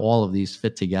about how all of these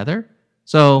fit together.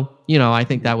 So, I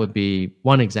think that would be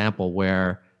one example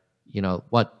where,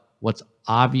 what's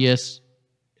obvious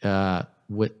at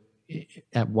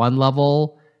one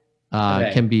level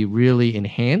can be really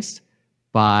enhanced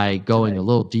by going a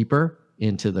little deeper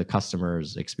into the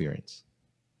customer's experience.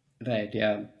 Right.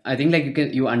 Yeah. I think like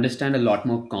you understand a lot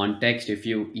more context if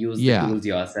you use the tools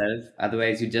yourself.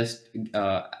 Otherwise, you just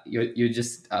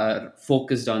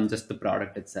focused on just the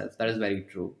product itself. That is very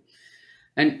true.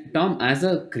 And Tom, as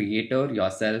a creator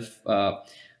yourself,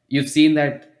 you've seen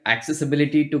that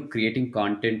accessibility to creating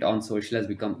content on social has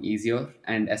become easier,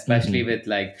 and especially with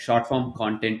like short form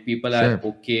content, people are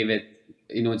okay with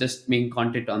just making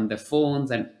content on their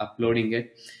phones and uploading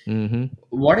it.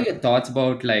 What are your thoughts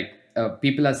about like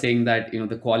people are saying that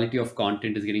the quality of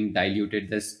content is getting diluted?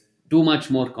 There's too much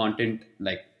more content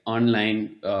like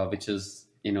online, which is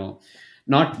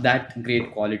not that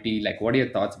great quality. Like, what are your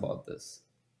thoughts about this?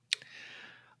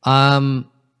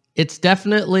 It's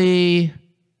definitely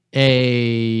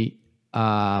I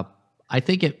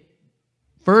think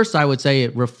I would say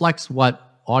it reflects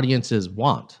what audiences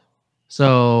want.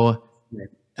 So,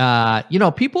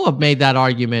 people have made that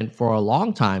argument for a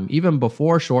long time, even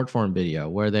before short form video,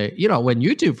 where they, when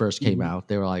YouTube first came out,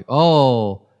 they were like,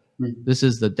 oh, this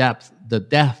is the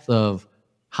depth of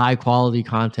high quality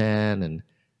content. And,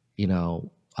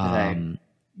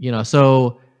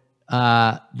 so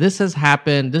this has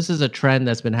happened. This is a trend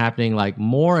that's been happening, like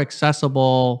more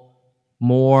accessible,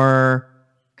 more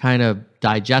kind of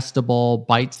digestible,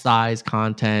 bite-sized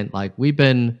content. Like we've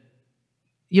been,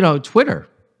 Twitter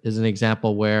is an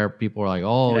example where people are like,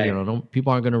 oh,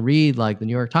 people aren't going to read like the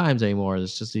New York Times anymore.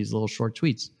 It's just these little short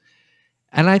tweets.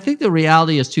 And I think the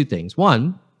reality is two things.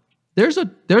 One, there's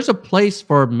a place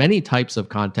for many types of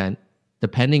content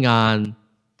depending on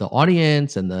the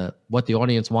audience and what the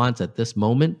audience wants at this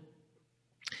moment.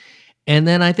 And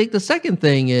then I think the second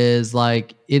thing is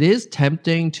like it is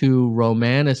tempting to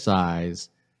romanticize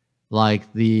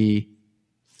like the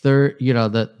third,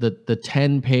 the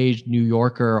 10-page New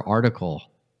Yorker article.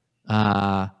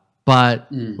 But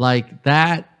like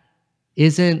that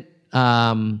isn't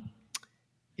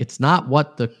it's not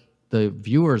what the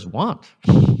viewers want.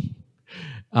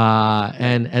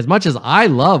 And as much as I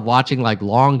love watching like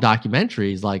long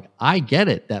documentaries, like I get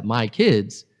it that my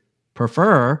kids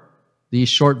prefer these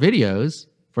short videos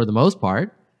for the most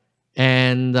part.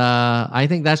 And I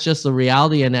think that's just the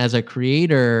reality. And as a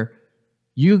creator,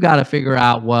 you got to figure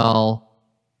out, well,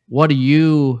 what do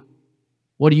you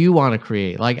want to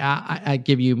create? Like I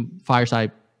give you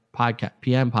Fireside podcast,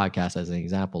 PM podcast as an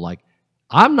example. Like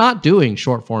I'm not doing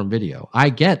short form video. I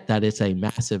get that it's a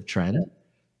massive trend,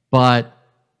 but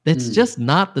it's just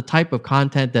not the type of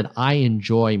content that I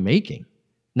enjoy making.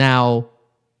 Now,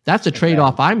 that's a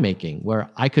trade-off I'm making where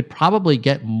I could probably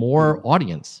get more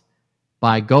audience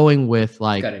by going with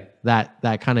like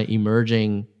that kind of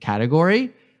emerging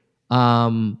category.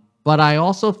 But I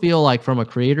also feel like from a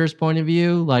creator's point of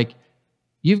view, like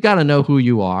you've got to know who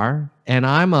you are. And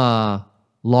I'm a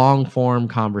long form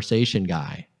conversation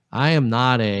guy. I am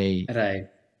not a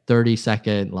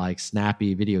 30-second like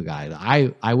snappy video guy.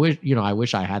 I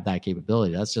wish I had that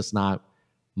capability. That's just not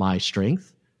my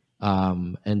strength.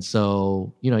 And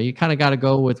so, you kind of got to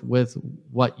go with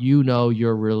what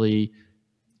you're really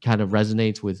kind of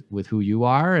resonates with who you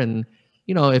are. And,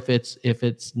 if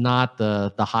it's not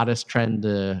the hottest trend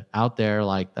out there,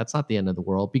 like that's not the end of the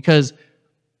world because,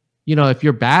 if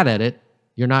you're bad at it,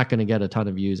 you're not going to get a ton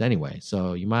of views anyway.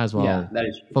 So you might as well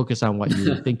focus on what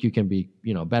you think you can be,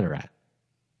 better at.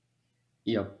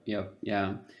 Yep.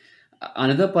 Yeah.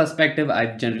 Another perspective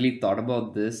I've generally thought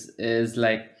about this is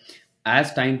like,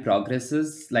 as time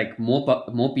progresses, like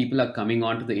more people are coming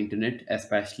onto the internet,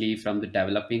 especially from the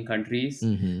developing countries.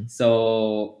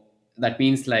 So that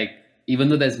means like, even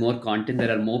though there's more content,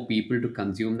 there are more people to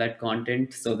consume that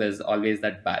content. So there's always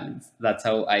that balance. That's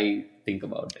how I think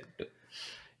about it too.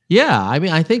 Yeah. I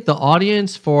mean, I think the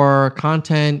audience for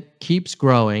content keeps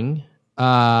growing.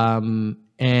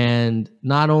 And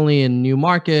not only in new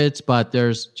markets, but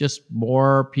there's just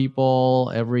more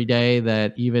people every day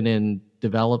that even in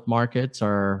developed markets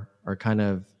are kind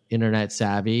of internet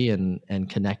savvy and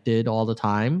connected all the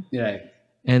time. Right.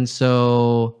 And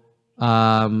so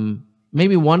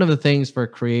maybe one of the things for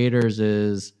creators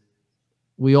is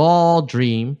we all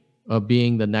dream of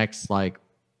being the next like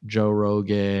Joe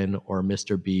Rogan or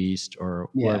Mr. Beast or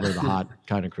whoever the hot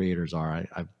kind of creators are.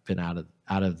 I've been out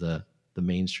of the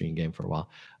mainstream game for a while.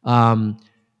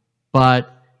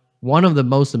 But one of the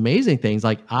most amazing things,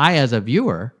 like I, as a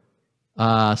viewer,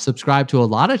 subscribe to a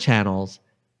lot of channels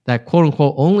that quote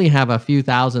unquote only have a few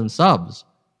thousand subs,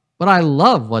 but I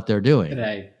love what they're doing.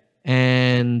 Right.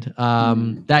 And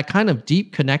that kind of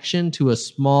deep connection to a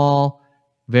small,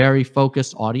 very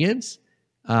focused audience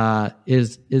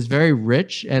is very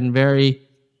rich and very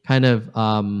kind of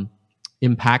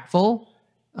impactful.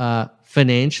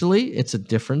 Financially, it's a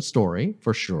different story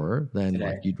for sure than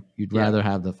like you'd rather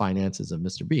have the finances of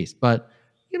Mr. Beast. But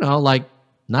like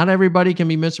not everybody can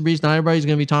be Mr. Beast. Not everybody's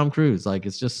going to be Tom Cruise. Like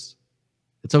it's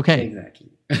okay. Exactly.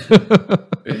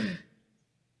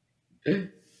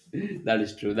 That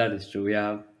is true.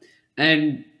 Yeah.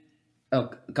 And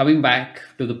coming back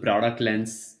to the product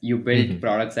lens, you build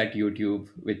products at YouTube,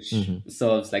 which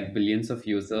serves like billions of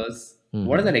users.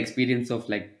 What is that experience of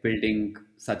like building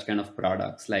such kind of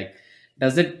products? Like,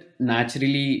 does it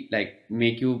naturally like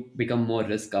make you become more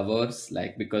risk averse,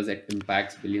 like because it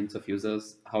impacts billions of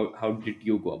users? How did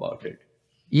you go about it?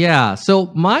 Yeah, so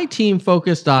my team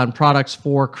focused on products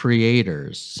for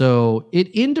creators. So it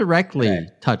indirectly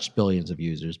touched billions of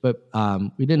users, but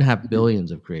we didn't have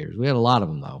billions of creators. We had a lot of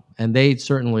them though, and they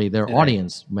certainly their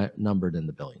audience numbered in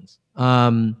the billions.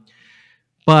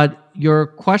 But your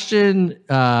question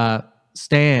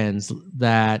stands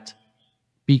that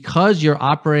because you're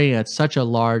operating at such a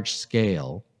large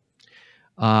scale,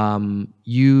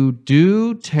 you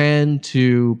do tend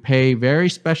to pay very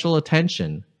special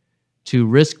attention to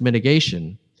risk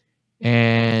mitigation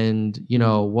and,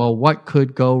 well, what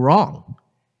could go wrong?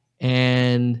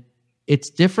 And it's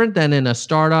different than in a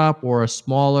startup or a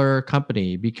smaller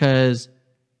company because,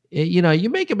 you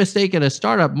make a mistake in a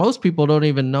startup. Most people don't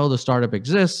even know the startup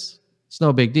exists. It's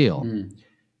no big deal.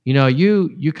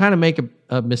 You kind of make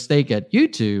a mistake at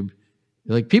YouTube,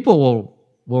 like people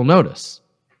will notice,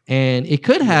 and it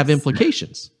could have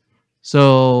implications.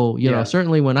 So,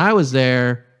 certainly when I was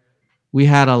there, we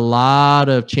had a lot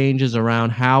of changes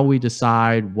around how we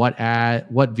decide what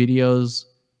videos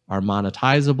are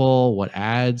monetizable, what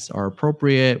ads are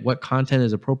appropriate, what content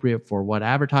is appropriate for what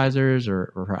advertisers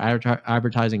or for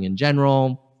advertising in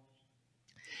general.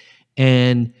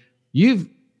 And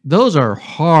those are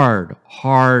hard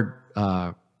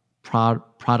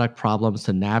product problems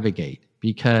to navigate,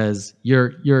 because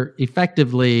you're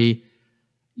effectively,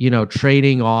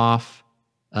 trading off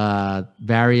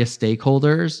various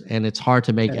stakeholders, and it's hard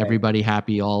to make everybody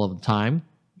happy all of the time.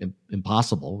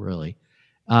 Impossible, really.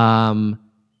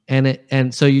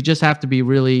 And so you just have to be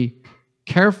really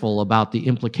careful about the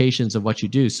implications of what you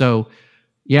do. So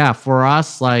yeah, for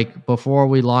us, like before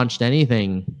we launched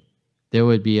anything, there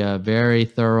would be a very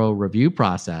thorough review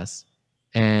process,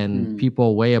 and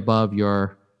people way above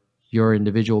your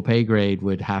individual pay grade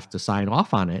would have to sign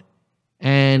off on it.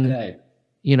 And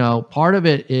part of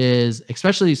it is,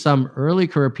 especially some early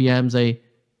career PMs,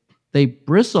 they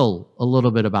bristle a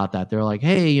little bit about that. They're like,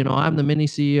 hey, I'm the mini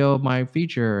CEO of my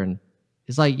feature. And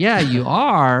it's like, yeah, you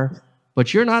are,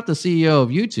 but you're not the CEO of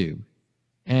YouTube.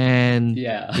 And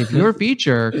if your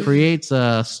feature creates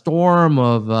a storm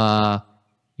of,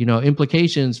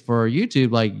 implications for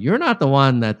YouTube, like, you're not the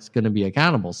one that's going to be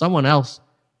accountable. Someone else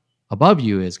above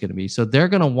you is going to be. So they're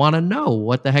going to want to know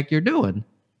what the heck you're doing,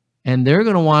 and they're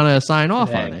going to want to sign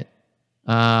off on it.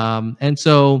 And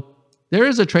so there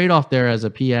is a trade-off there as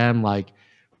a PM. Like,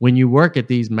 when you work at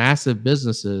these massive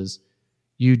businesses,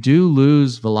 you do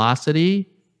lose velocity,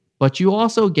 but you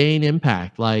also gain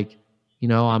impact. Like,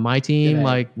 on my team,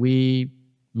 like, we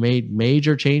made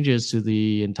major changes to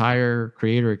the entire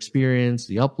creator experience,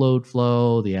 the upload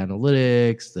flow, the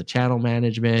analytics, the channel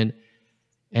management,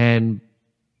 and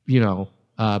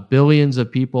billions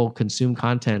of people consume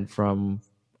content from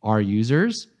our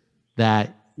users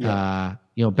that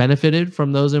benefited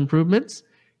from those improvements.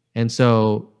 And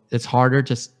so it's harder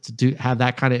to have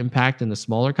that kind of impact in a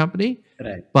smaller company.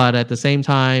 But at the same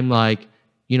time, like,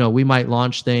 we might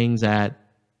launch things at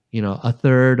a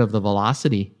third of the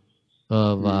velocity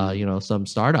of some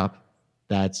startup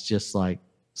that's just like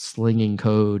slinging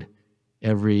code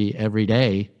every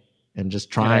day and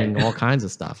just trying all kinds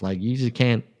of stuff. Like, you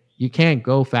can't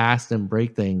go fast and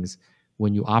break things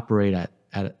when you operate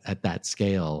at that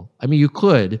scale. I mean, you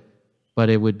could, but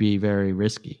it would be very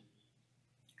risky.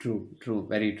 True,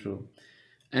 very true.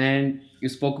 And you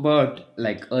spoke about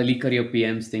like early career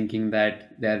PMs thinking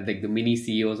that they're like the mini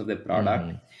CEOs of the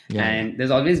product. And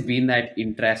there's always been that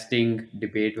interesting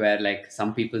debate where, like,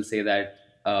 some people say that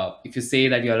if you say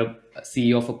that you're a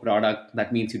CEO of a product,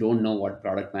 that means you don't know what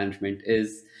product management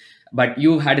is. But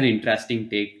you had an interesting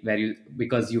take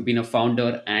because you've been a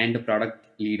founder and a product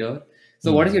leader.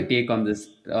 So what is your take on this?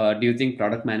 Do you think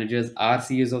product managers are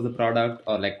CEOs of the product,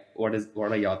 or like, what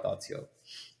are your thoughts here?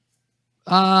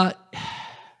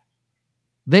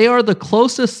 They are the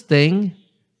closest thing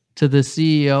to the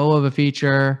CEO of a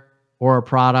feature or a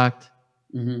product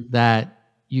that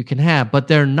you can have, but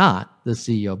they're not the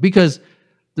CEO, because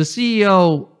the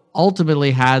CEO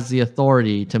ultimately has the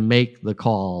authority to make the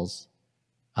calls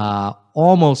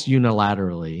almost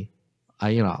unilaterally.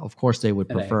 Of course, they would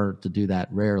prefer to do that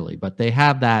rarely, but they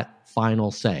have that final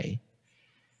say.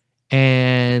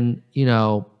 And,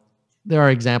 there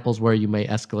are examples where you may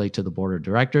escalate to the board of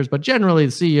directors, but generally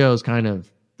the CEO is kind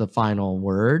of the final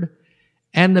word.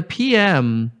 And the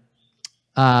PM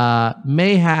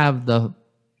may have the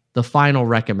final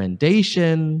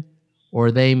recommendation,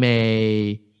 or they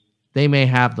may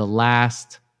have the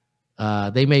last.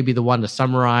 They may be the one to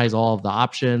summarize all of the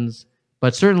options.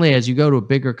 But certainly, as you go to a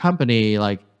bigger company,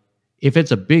 like if it's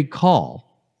a big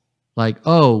call, like,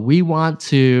 oh, we want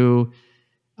to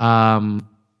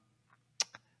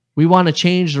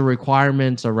change the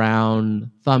requirements around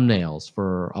thumbnails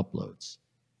for uploads.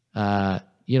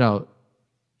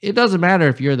 It doesn't matter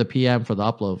if you're the PM for the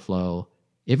upload flow.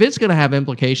 If it's going to have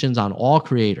implications on all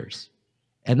creators,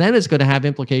 and then it's going to have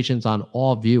implications on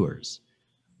all viewers,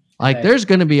 like, there's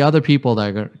going to be other people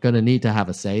that are going to need to have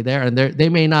a say there, and they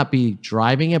may not be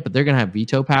driving it, but they're going to have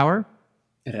veto power.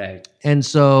 Right. And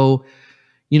so,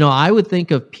 I would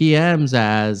think of PMs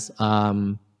as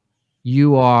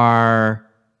you're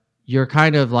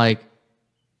kind of like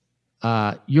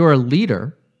you're a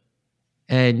leader,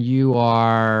 and you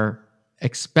are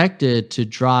expected to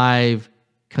drive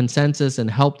consensus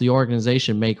and help the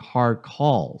organization make hard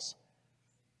calls.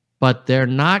 But they're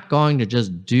not going to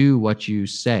just do what you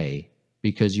say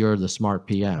because you're the smart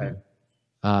PM.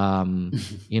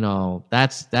 Right.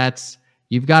 That's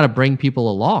you've got to bring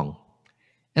people along.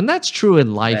 And that's true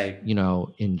in life, right.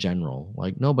 In general.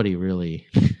 Like, nobody really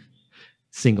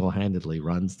single-handedly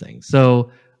runs things.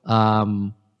 So,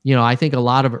 I think a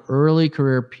lot of early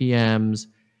career PMs,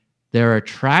 they're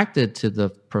attracted to the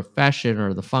profession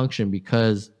or the function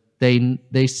because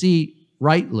they see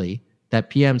rightly that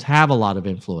PMs have a lot of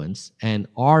influence and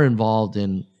are involved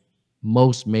in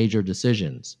most major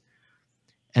decisions,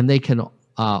 and they can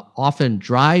often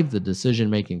drive the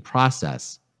decision-making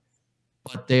process,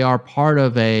 but they are part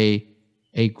of a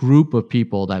group of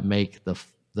people that make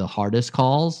the hardest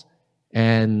calls,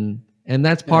 and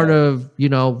that's part of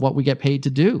what we get paid to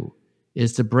do,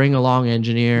 is to bring along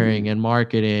engineering and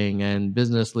marketing and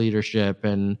business leadership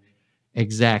and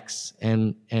execs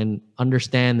and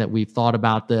understand that we've thought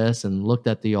about this and looked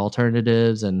at the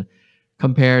alternatives and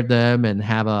compared them and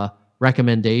have a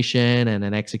recommendation and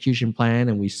an execution plan,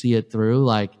 and we see it through.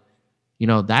 Like,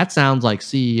 that sounds like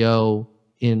CEO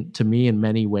to me in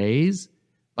many ways,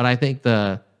 but I think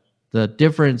the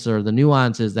difference or the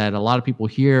nuance is that a lot of people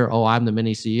hear, oh, I'm the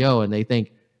mini CEO, and they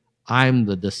think I'm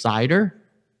the decider,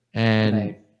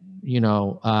 and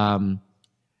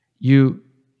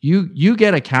you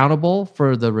get accountable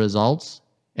for the results,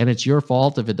 and it's your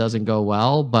fault if it doesn't go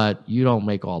well, but you don't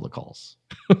make all the calls.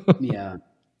 Yeah.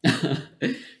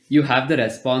 You have the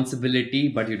responsibility,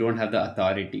 but you don't have the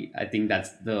authority. I think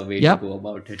that's the way to go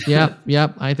about it.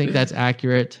 Yep. I think that's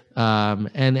accurate.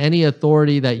 And any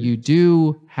authority that you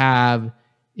do have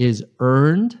is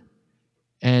earned,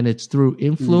 and it's through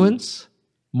influence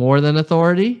more than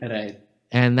authority. Right.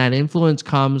 And that influence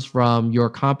comes from your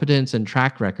competence and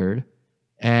track record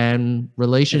and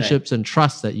relationships and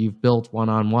trust that you've built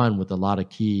one-on-one with a lot of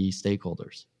key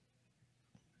stakeholders.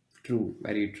 True.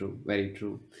 Very true. Very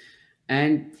true.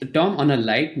 And Tom, on a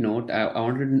light note, I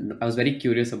was very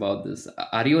curious about this.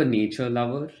 Are you a nature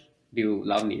lover? Do you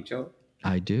love nature?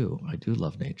 I do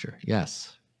love nature.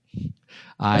 Yes.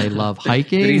 I love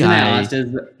hiking. The reason I asked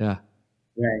is... Yeah.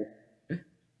 Right.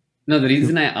 No, the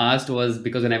reason I asked was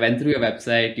because when I went through your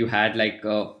website, you had like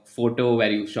a photo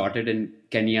where you shot it in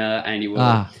Kenya, and you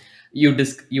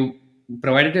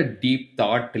provided a deep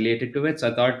thought related to it.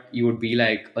 So I thought you would be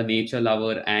like a nature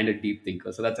lover and a deep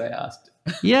thinker. So that's why I asked.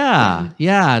 Yeah.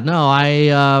 No,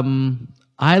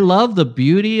 I love the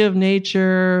beauty of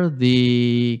nature,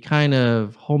 the kind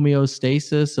of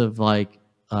homeostasis of like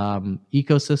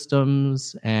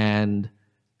ecosystems, and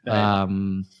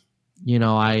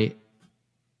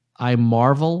I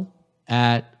marvel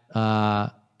at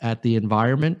the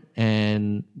environment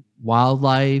and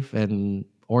wildlife and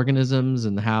organisms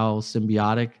and how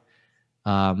symbiotic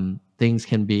things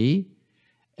can be.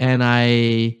 And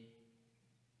I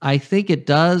think it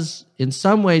does in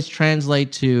some ways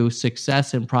translate to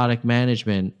success in product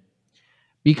management,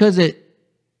 because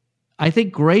I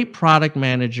think great product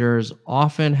managers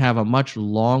often have a much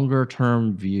longer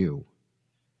term view,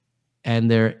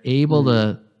 and they're able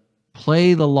to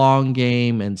play the long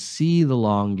game and see the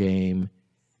long game.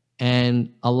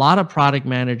 And a lot of product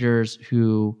managers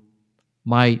who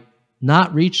might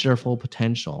not reach their full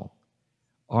potential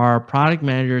are product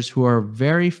managers who are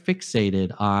very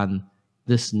fixated on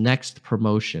this next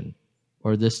promotion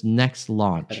or this next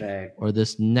launch or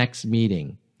this next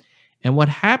meeting. And what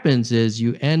happens is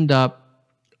you end up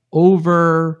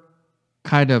over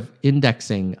kind of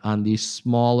indexing on these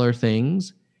smaller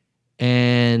things,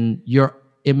 and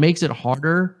it makes it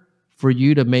harder for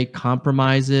you to make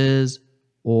compromises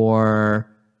or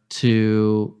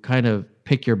to kind of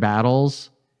pick your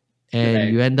battles.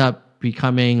 And you end up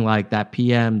becoming like that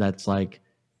PM that's like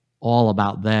all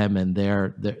about them and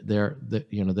their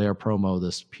promo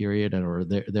this period, or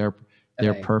their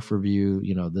perf review,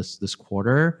 this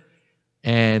quarter.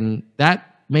 And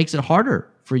that makes it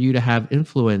harder for you to have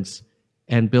influence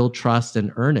and build trust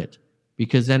and earn it,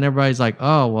 because then everybody's like,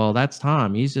 oh, well, that's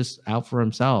Tom. He's just out for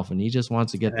himself and he just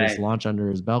wants to get this launch under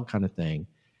his belt kind of thing.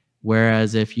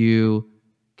 Whereas if you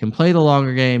can play the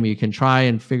longer game, you can try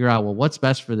and figure out, well, what's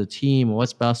best for the team,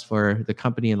 what's best for the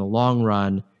company in the long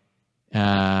run.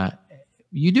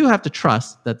 You do have to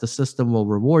trust that the system will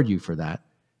reward you for that.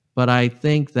 But I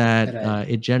think that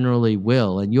it generally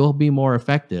will, and you'll be more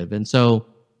effective. And so,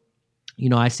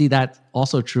 I see that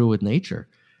also true with nature,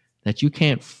 that you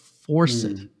can't force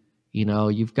it.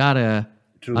 You've got to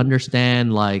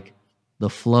understand like the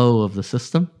flow of the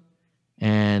system,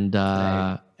 and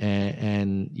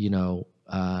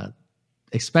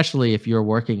especially if you're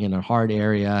working in a hard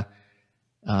area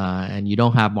and you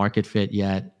don't have market fit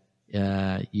yet,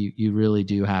 you really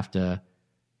do have to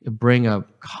bring a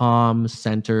calm,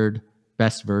 centered,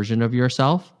 best version of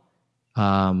yourself.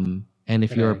 And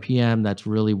if you're a PM that's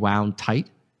really wound tight,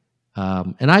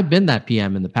 and I've been that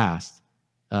PM in the past,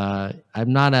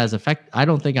 I'm not as effective. I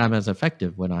don't think I'm as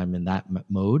effective when I'm in that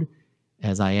mode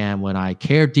as I am when I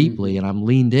care deeply and I'm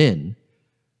leaned in.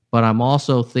 But I'm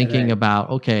also thinking about,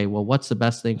 okay, well, what's the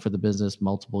best thing for the business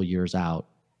multiple years out?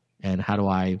 and how do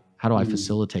I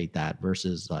facilitate that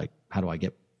versus like how do I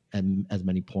get as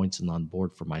many points on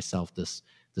board for myself this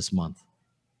month.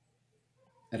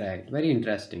 Right. Very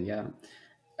interesting. Yeah.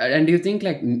 And do you think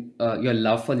like your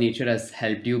love for nature has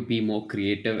helped you be more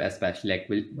creative, especially like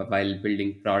while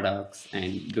building products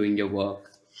and doing your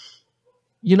work?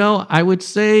 I would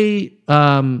say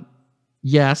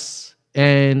yes.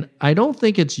 And I don't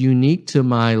think it's unique to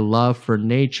my love for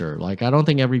nature. Like, I don't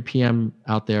think every PM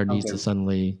out there needs to Okay.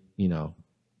 suddenly,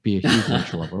 be a huge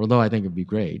nature lover, although I think it'd be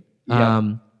great.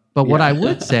 Yep. But what I Yeah.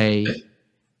 would say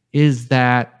is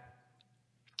that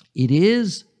it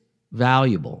is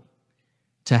valuable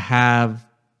to have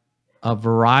a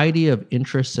variety of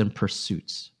interests and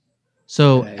pursuits.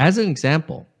 So, Right. as an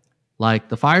example, like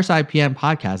the Fireside PM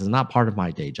podcast is not part of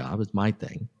my day job; it's my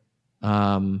thing.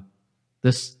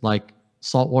 This like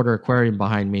saltwater aquarium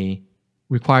behind me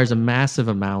requires a massive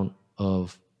amount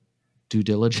of due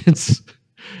diligence,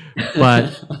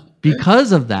 but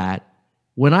because of that,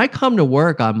 when I come to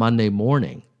work on Monday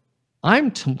morning, I'm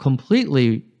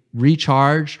completely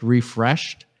recharged,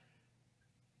 refreshed,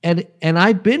 and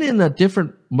I've been in a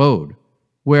different mode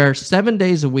where 7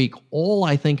 days a week, all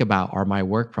I think about are my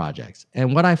work projects.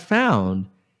 And what I found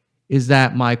is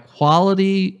that my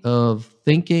quality of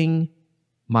thinking,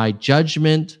 my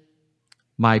judgment,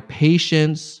 my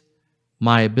patience,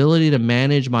 my ability to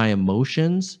manage my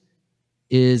emotions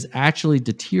is actually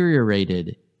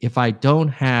deteriorated if I don't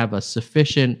have a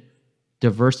sufficient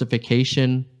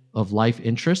diversification of life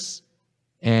interests.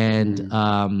 And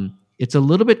it's a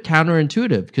little bit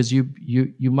counterintuitive because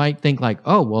you might think like,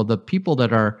 oh, well, the people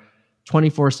that are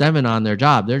 24/7 on their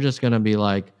job, they're just going to be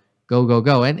like, go, go,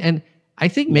 go. And I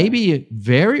think maybe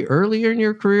very earlier in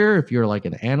your career, if you're like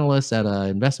an analyst at an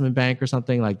investment bank or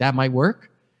something like that might work.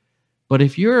 But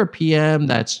if you're a PM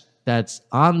that's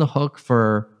on the hook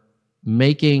for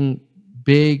making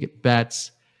big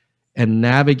bets and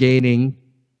navigating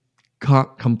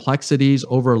complexities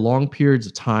over long periods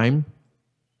of time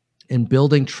and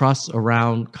building trust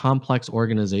around complex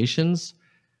organizations,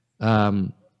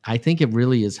 I think it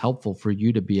really is helpful for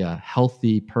you to be a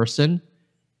healthy person,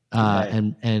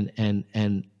 and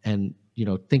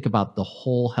think about the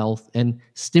whole health and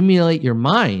stimulate your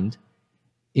mind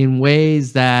in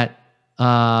ways that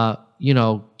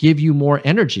give you more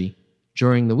energy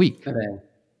during the week. Right.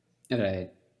 Right.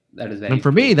 That is very And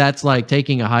for true. me, that's like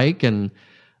taking a hike and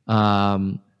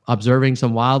observing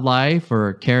some wildlife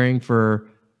or caring for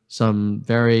some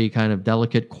very kind of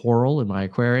delicate coral in my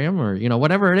aquarium, or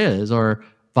whatever it is, or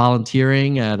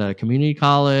volunteering at a community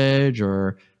college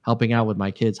or helping out with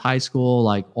my kids' high school.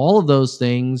 Like all of those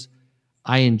things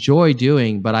I enjoy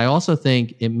doing, but I also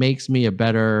think it makes me a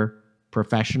better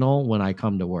professional when I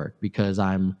come to work because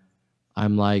I'm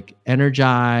like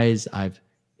energized.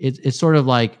 It's sort of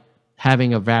like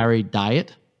having a varied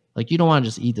diet. Like you don't want to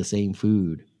just eat the same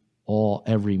food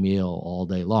every meal all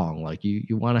day long. Like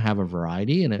you want to have a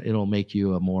variety, and it'll make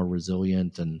you a more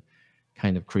resilient and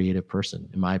kind of creative person,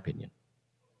 in my opinion.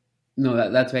 No,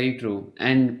 that's very true.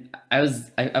 And I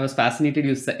was fascinated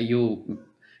you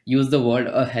use the word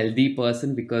a healthy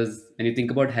person, because when you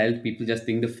think about health, people just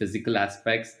think the physical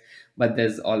aspects, but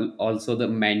there's also the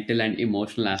mental and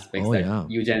emotional aspects Oh that yeah.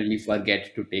 you generally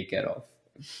forget to take care of.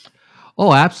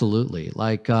 Oh, absolutely.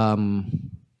 Like I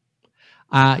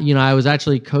was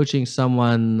actually coaching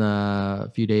someone a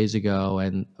few days ago,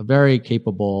 and a very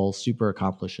capable, super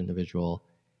accomplished individual.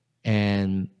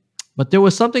 But there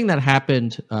was something that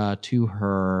happened to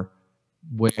her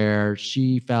where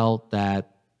she felt that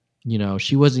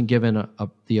she wasn't given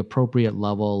the appropriate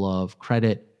level of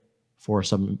credit for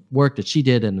some work that she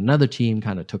did, and another team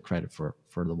kind of took credit for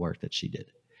the work that she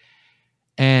did.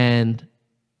 And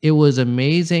it was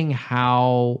amazing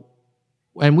how,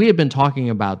 and we had been talking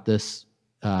about this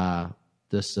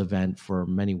event for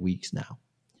many weeks now,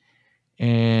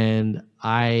 and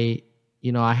I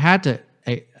had to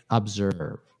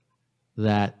observe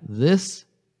that this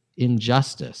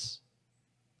injustice,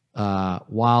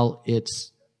 while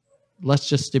let's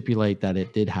just stipulate that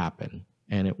it did happen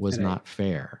and it was Right. not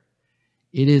fair,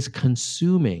 it is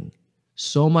consuming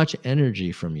so much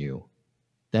energy from you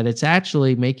that it's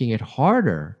actually making it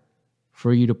harder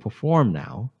for you to perform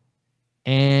now.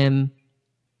 And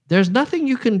there's nothing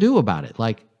you can do about it.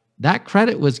 Like that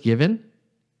credit was given.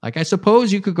 Like I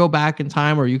suppose you could go back in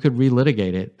time or you could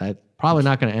relitigate it. That's probably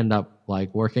not going to end up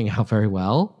like working out very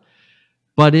well.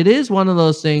 But it is one of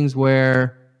those things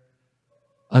where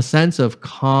a sense of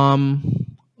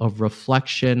calm, of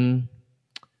reflection,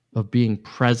 of being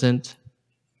present,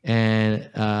 and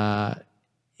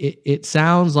it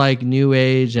sounds like new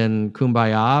age and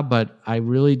kumbaya, but I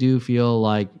really do feel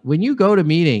like when you go to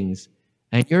meetings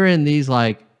and you're in these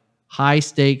like high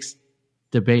stakes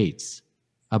debates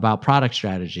about product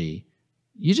strategy,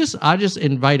 I just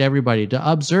invite everybody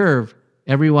to observe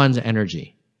everyone's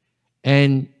energy.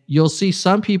 And you'll see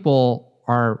some people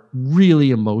are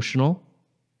really emotional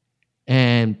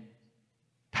and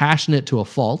passionate to a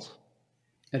fault.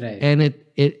 Right. And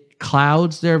it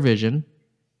clouds their vision.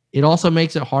 It also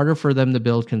makes it harder for them to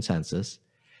build consensus.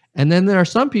 And then there are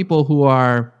some people who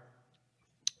are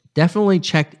definitely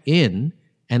checked in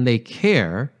and they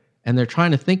care and they're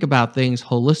trying to think about things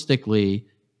holistically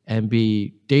and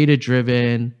be data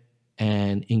driven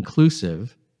and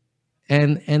inclusive.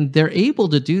 And they're able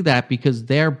to do that because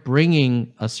they're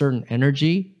bringing a certain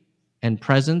energy and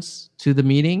presence to the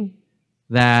meeting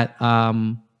that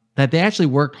that they actually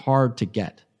worked hard to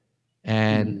get,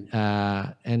 and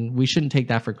we shouldn't take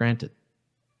that for granted.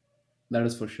 That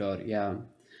is for sure. Yeah.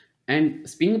 And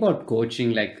speaking about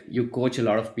coaching, like you coach a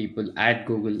lot of people at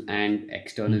Google and Mhm.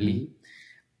 externally.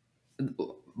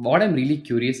 What I'm really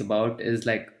curious about is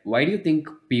like, why do you think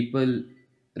people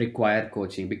require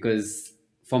coaching? Because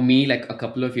for me, like a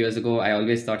couple of years ago, I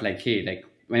always thought like, hey, like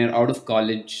when you're out of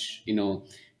college,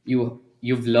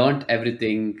 you've learned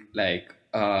everything. Like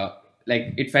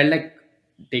it felt like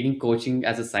taking coaching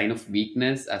as a sign of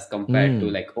weakness as compared to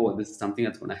Mm, like, oh, this is something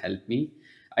that's going to help me.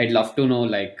 I'd love to know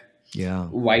like yeah.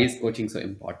 why is coaching so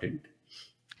important?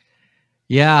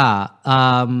 Yeah.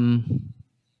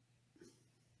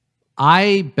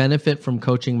 I benefit from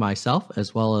coaching myself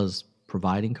as well as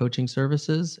providing coaching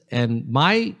services. And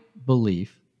my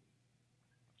belief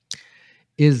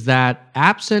is that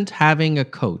absent having a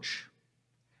coach,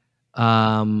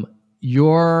 um,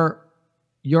 your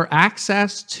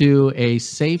access to a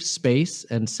safe space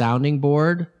and sounding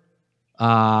board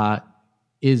uh,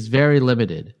 is very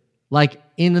limited. Like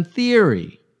in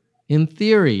theory,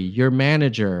 your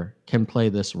manager can play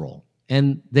this role,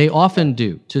 and they often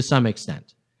do to some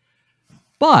extent.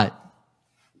 But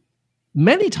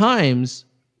many times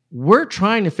we're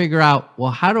trying to figure out, well,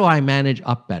 how do I manage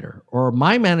up better? Or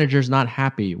my manager's not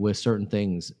happy with certain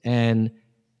things. And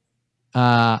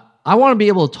I want to be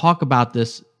able to talk about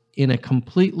this in a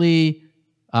completely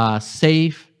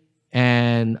safe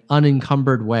and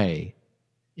unencumbered way.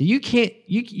 You can't,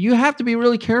 you have to be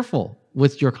really careful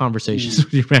with your conversations Mm,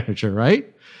 with your manager,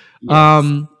 right?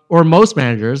 yes. Or most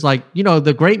managers, like,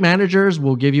 the great managers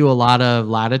will give you a lot of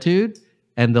latitude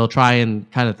and they'll try and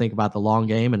kind of think about the long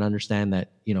game and understand that,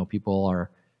 people are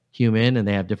human and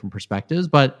they have different perspectives.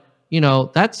 But,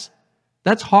 that's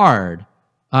hard.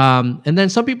 And then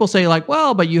some people say, like,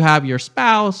 well, but you have your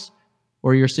spouse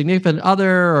or your significant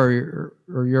other or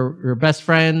your best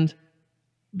friend.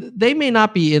 They may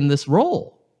not be in this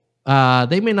role.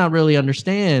 They may not really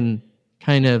understand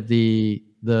kind of the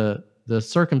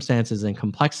circumstances and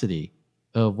complexity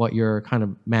of what you're kind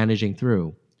of managing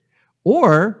through,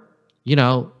 or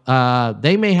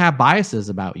they may have biases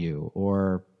about you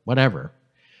or whatever.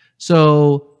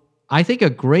 So I think a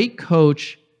great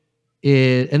coach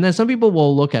is, and then some people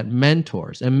will look at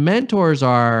mentors, and mentors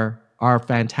are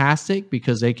fantastic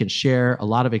because they can share a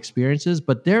lot of experiences,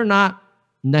 but they're not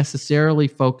necessarily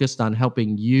focused on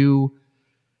helping you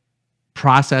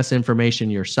process information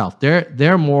yourself.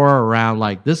 They're more around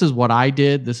like, this is what I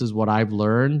did, this is what I've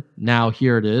learned. Now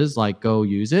here it is, like, go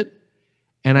use it.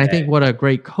 And I think Right. what a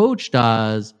great coach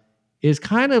does is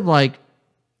kind of like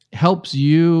helps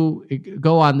you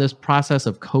go on this process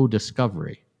of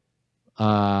co-discovery, to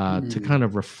Mm, kind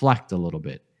of reflect a little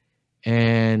bit.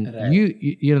 And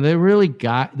right. they really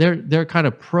they're kind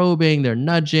of probing, they're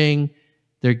nudging,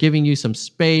 they're giving you some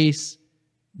space.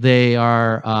 They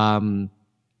are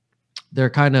they're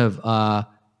kind of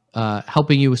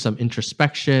helping you with some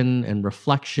introspection and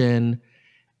reflection,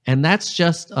 and that's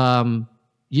just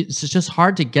it's just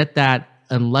hard to get that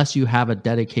unless you have a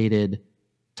dedicated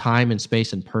time and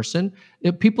space in person.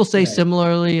 People say Right.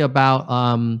 similarly about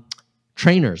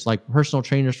trainers, like personal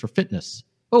trainers for fitness.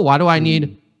 Oh, why do I need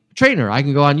Mm, a trainer? I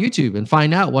can go on YouTube and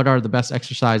find out what are the best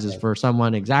exercises right. for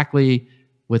someone exactly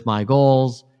with my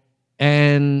goals.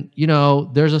 And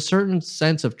there's a certain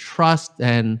sense of trust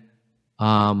and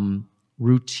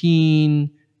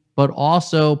routine, but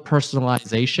also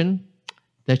personalization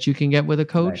that you can get with a Right.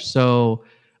 coach. So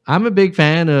I'm a big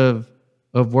fan of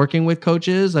working with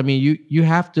coaches. I mean,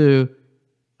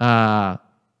 uh,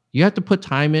 you have to put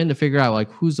time in to figure out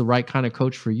like who's the right kind of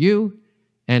coach for you,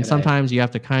 and Right. sometimes you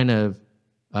have to kind of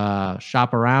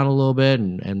shop around a little bit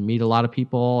and meet a lot of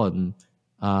people. And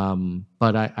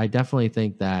but I definitely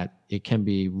think that it can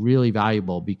be really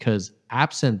valuable because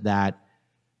absent that,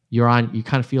 you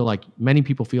kind of feel like many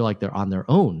people feel like they're on their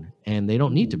own and they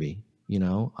don't need to Mm, be,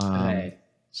 right.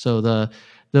 so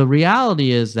the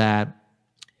reality is that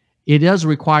it does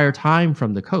require time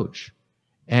from the coach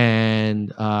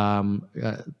and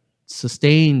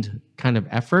sustained kind of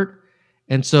effort.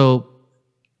 And so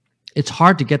it's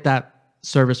hard to get that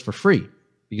service for free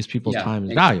because people's time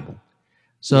is valuable.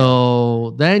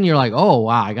 So then you're like, oh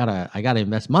wow, I gotta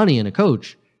invest money in a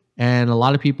coach. And a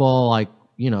lot of people, like,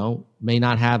 may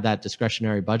not have that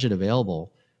discretionary budget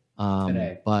available.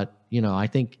 But I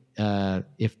think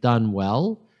if done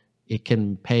well, it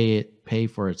can pay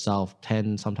for itself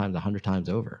 10, sometimes 100 times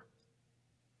over.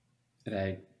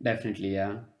 Right. Definitely.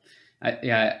 Yeah.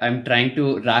 I'm trying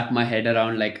to wrap my head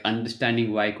around like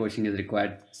understanding why coaching is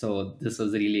required. So this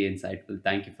was really insightful.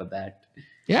 Thank you for that.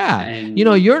 Yeah. And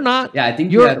you're not. Yeah, I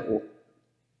think you're.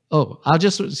 Oh, I'll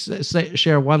just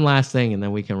share one last thing and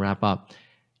then we can wrap up.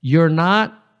 You're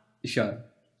not. Sure.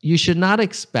 You should not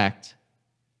expect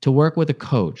to work with a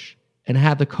coach and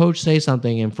have the coach say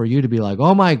something and for you to be like,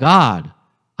 oh my God,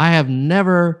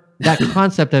 that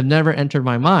concept have never entered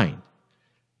my mind.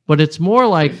 But it's more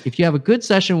like if you have a good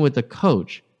session with the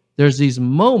coach, there's these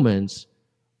moments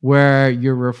where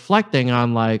you're reflecting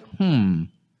on like,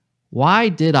 why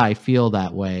did I feel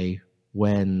that way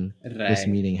when this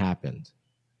meeting happened?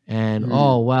 And,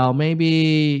 oh, well,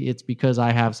 maybe it's because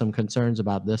I have some concerns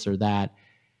about this or that.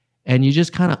 And you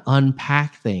just kind of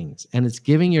unpack things. And it's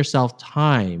giving yourself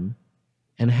time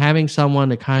and having someone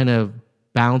to kind of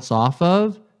bounce off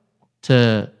of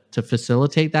to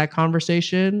facilitate that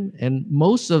conversation. And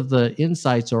most of the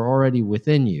insights are already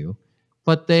within you,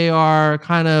 but they are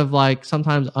kind of like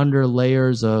sometimes under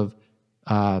layers of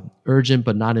urgent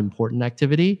but not important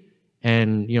activity.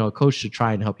 And, a coach should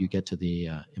try and help you get to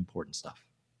the important stuff.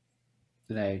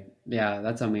 Right. Yeah,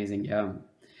 that's amazing. Yeah.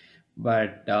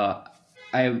 But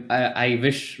I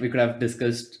wish we could have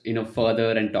discussed,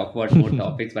 further and talk about more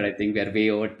topics, but I think we are way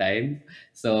over time.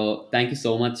 So thank you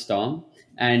so much, Tom.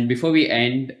 And before we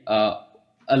end, a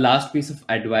last piece of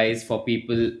advice for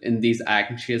people in these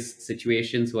anxious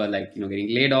situations who are like,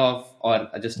 getting laid off or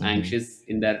are just anxious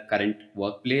in their current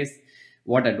workplace.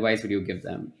 What advice would you give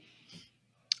them?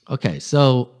 Okay.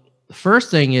 So the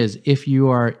first thing is if you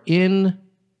are in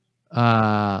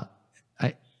a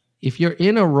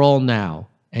role now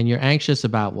and you're anxious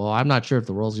about, well, I'm not sure if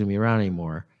the role's going to be around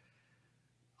anymore,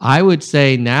 I would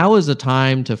say now is the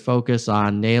time to focus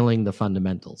on nailing the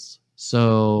fundamentals.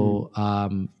 So,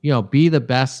 be the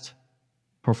best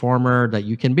performer that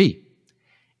you can be.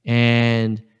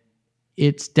 And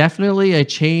it's definitely a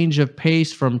change of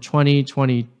pace from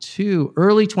 2022,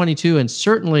 early 22, and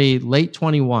certainly late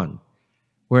 21,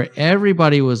 where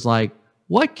everybody was like,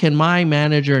 what can my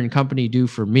manager and company do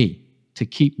for me to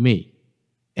keep me?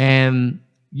 And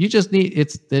you just need,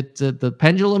 the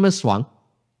pendulum has swung,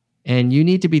 and you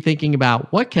need to be thinking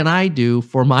about what can I do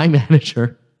for my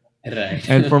manager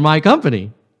and for my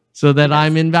company so that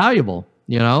I'm invaluable,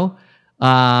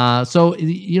 So,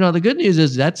 the good news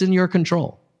is that's in your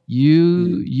control.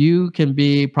 You can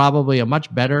be probably a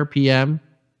much better PM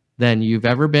than you've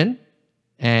ever been.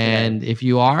 And if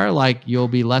you are, like, you'll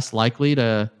be less likely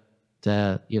to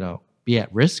be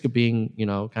at risk of being,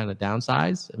 kind of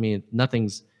downsized. I mean,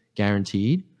 nothing's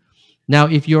guaranteed. Now,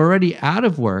 if you're already out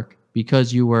of work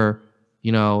because you were,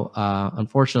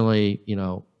 unfortunately,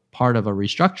 part of a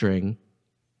restructuring,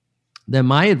 then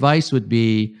my advice would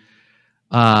be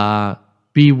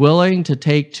willing to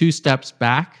take 2 steps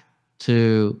back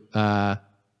to kind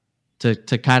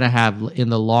of have in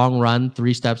the long run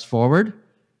 3 steps forward.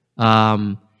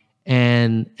 And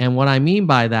what I mean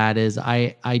by that is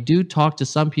I do talk to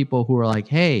some people who are like,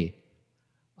 hey,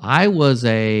 I was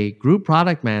a group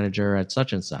product manager at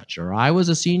such and such, or I was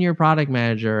a senior product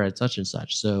manager at such and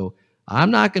such. So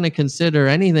I'm not going to consider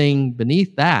anything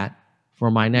beneath that for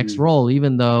my next role,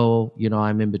 even though,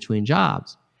 I'm in between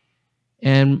jobs.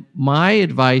 And my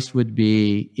advice would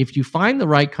be, if you find the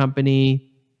right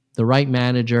company, the right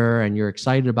manager, and you're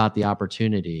excited about the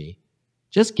opportunity,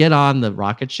 just get on the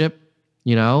rocket ship,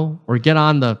 or get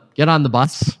on the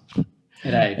bus.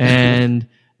 Right. And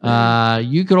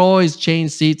you could always change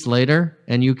seats later,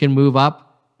 and you can move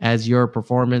up as your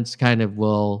performance kind of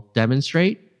will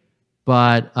demonstrate.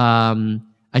 But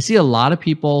I see a lot of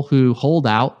people who hold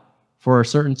out for a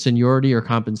certain seniority or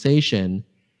compensation,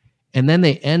 and then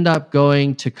they end up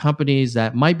going to companies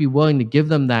that might be willing to give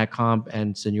them that comp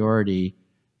and seniority,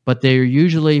 but they're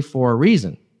usually for a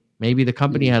reason. Maybe the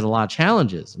company has a lot of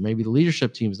challenges. Maybe the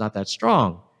leadership team is not that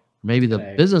strong. Maybe the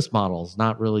business model is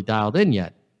not really dialed in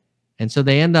yet. And so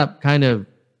they end up kind of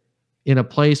in a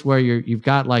place where you've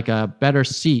got like a better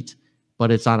seat, but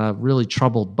it's on a really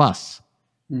troubled bus.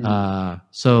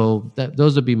 So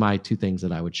those would be my 2 things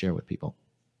that I would share with people.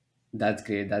 That's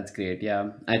great.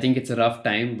 Yeah. I think it's a rough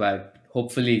time, but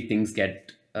hopefully things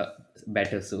get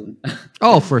better soon.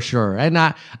 Oh, for sure. And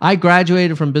I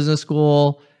graduated from business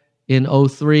school in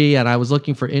 '03, and I was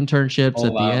looking for internships Oh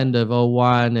at the wow. end of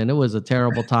 '01, and it was a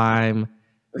terrible time.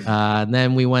 And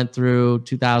then we went through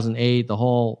 2008, the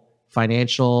whole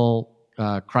financial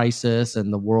crisis,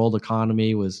 and the world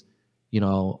economy was,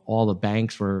 all the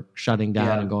banks were shutting down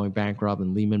Yeah. and going bankrupt,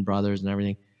 and Lehman Brothers and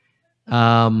everything.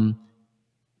 Um,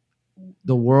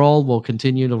 the world will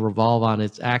continue to revolve on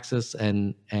its axis,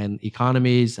 and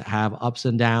economies have ups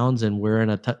and downs, and we're in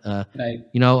Right.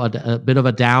 a bit of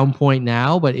a down point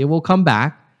now, but it will come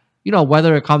back.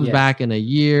 Whether it comes Yes. back in a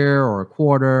year or a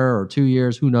quarter or 2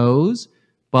 years, who knows?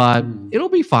 But Hmm. it'll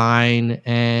be fine.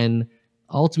 And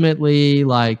ultimately,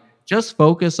 like, just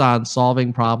focus on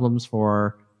solving problems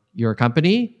for your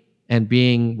company and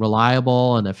being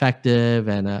reliable and effective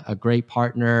and a great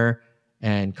partner,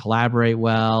 and collaborate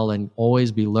well and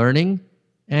always be learning.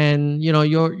 And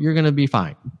you're going to be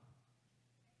fine.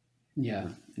 Yeah,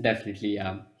 definitely.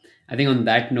 Yeah. I think on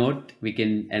that note, we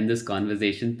can end this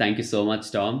conversation. Thank you so much,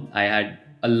 Tom. I had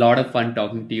a lot of fun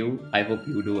talking to you. I hope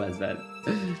you do as well.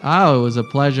 Oh, it was a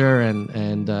pleasure,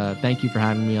 and thank you for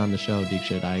having me on the show,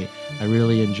 Deekshit. I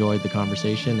really enjoyed the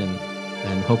conversation,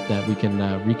 and hope that we can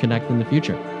reconnect in the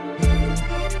future.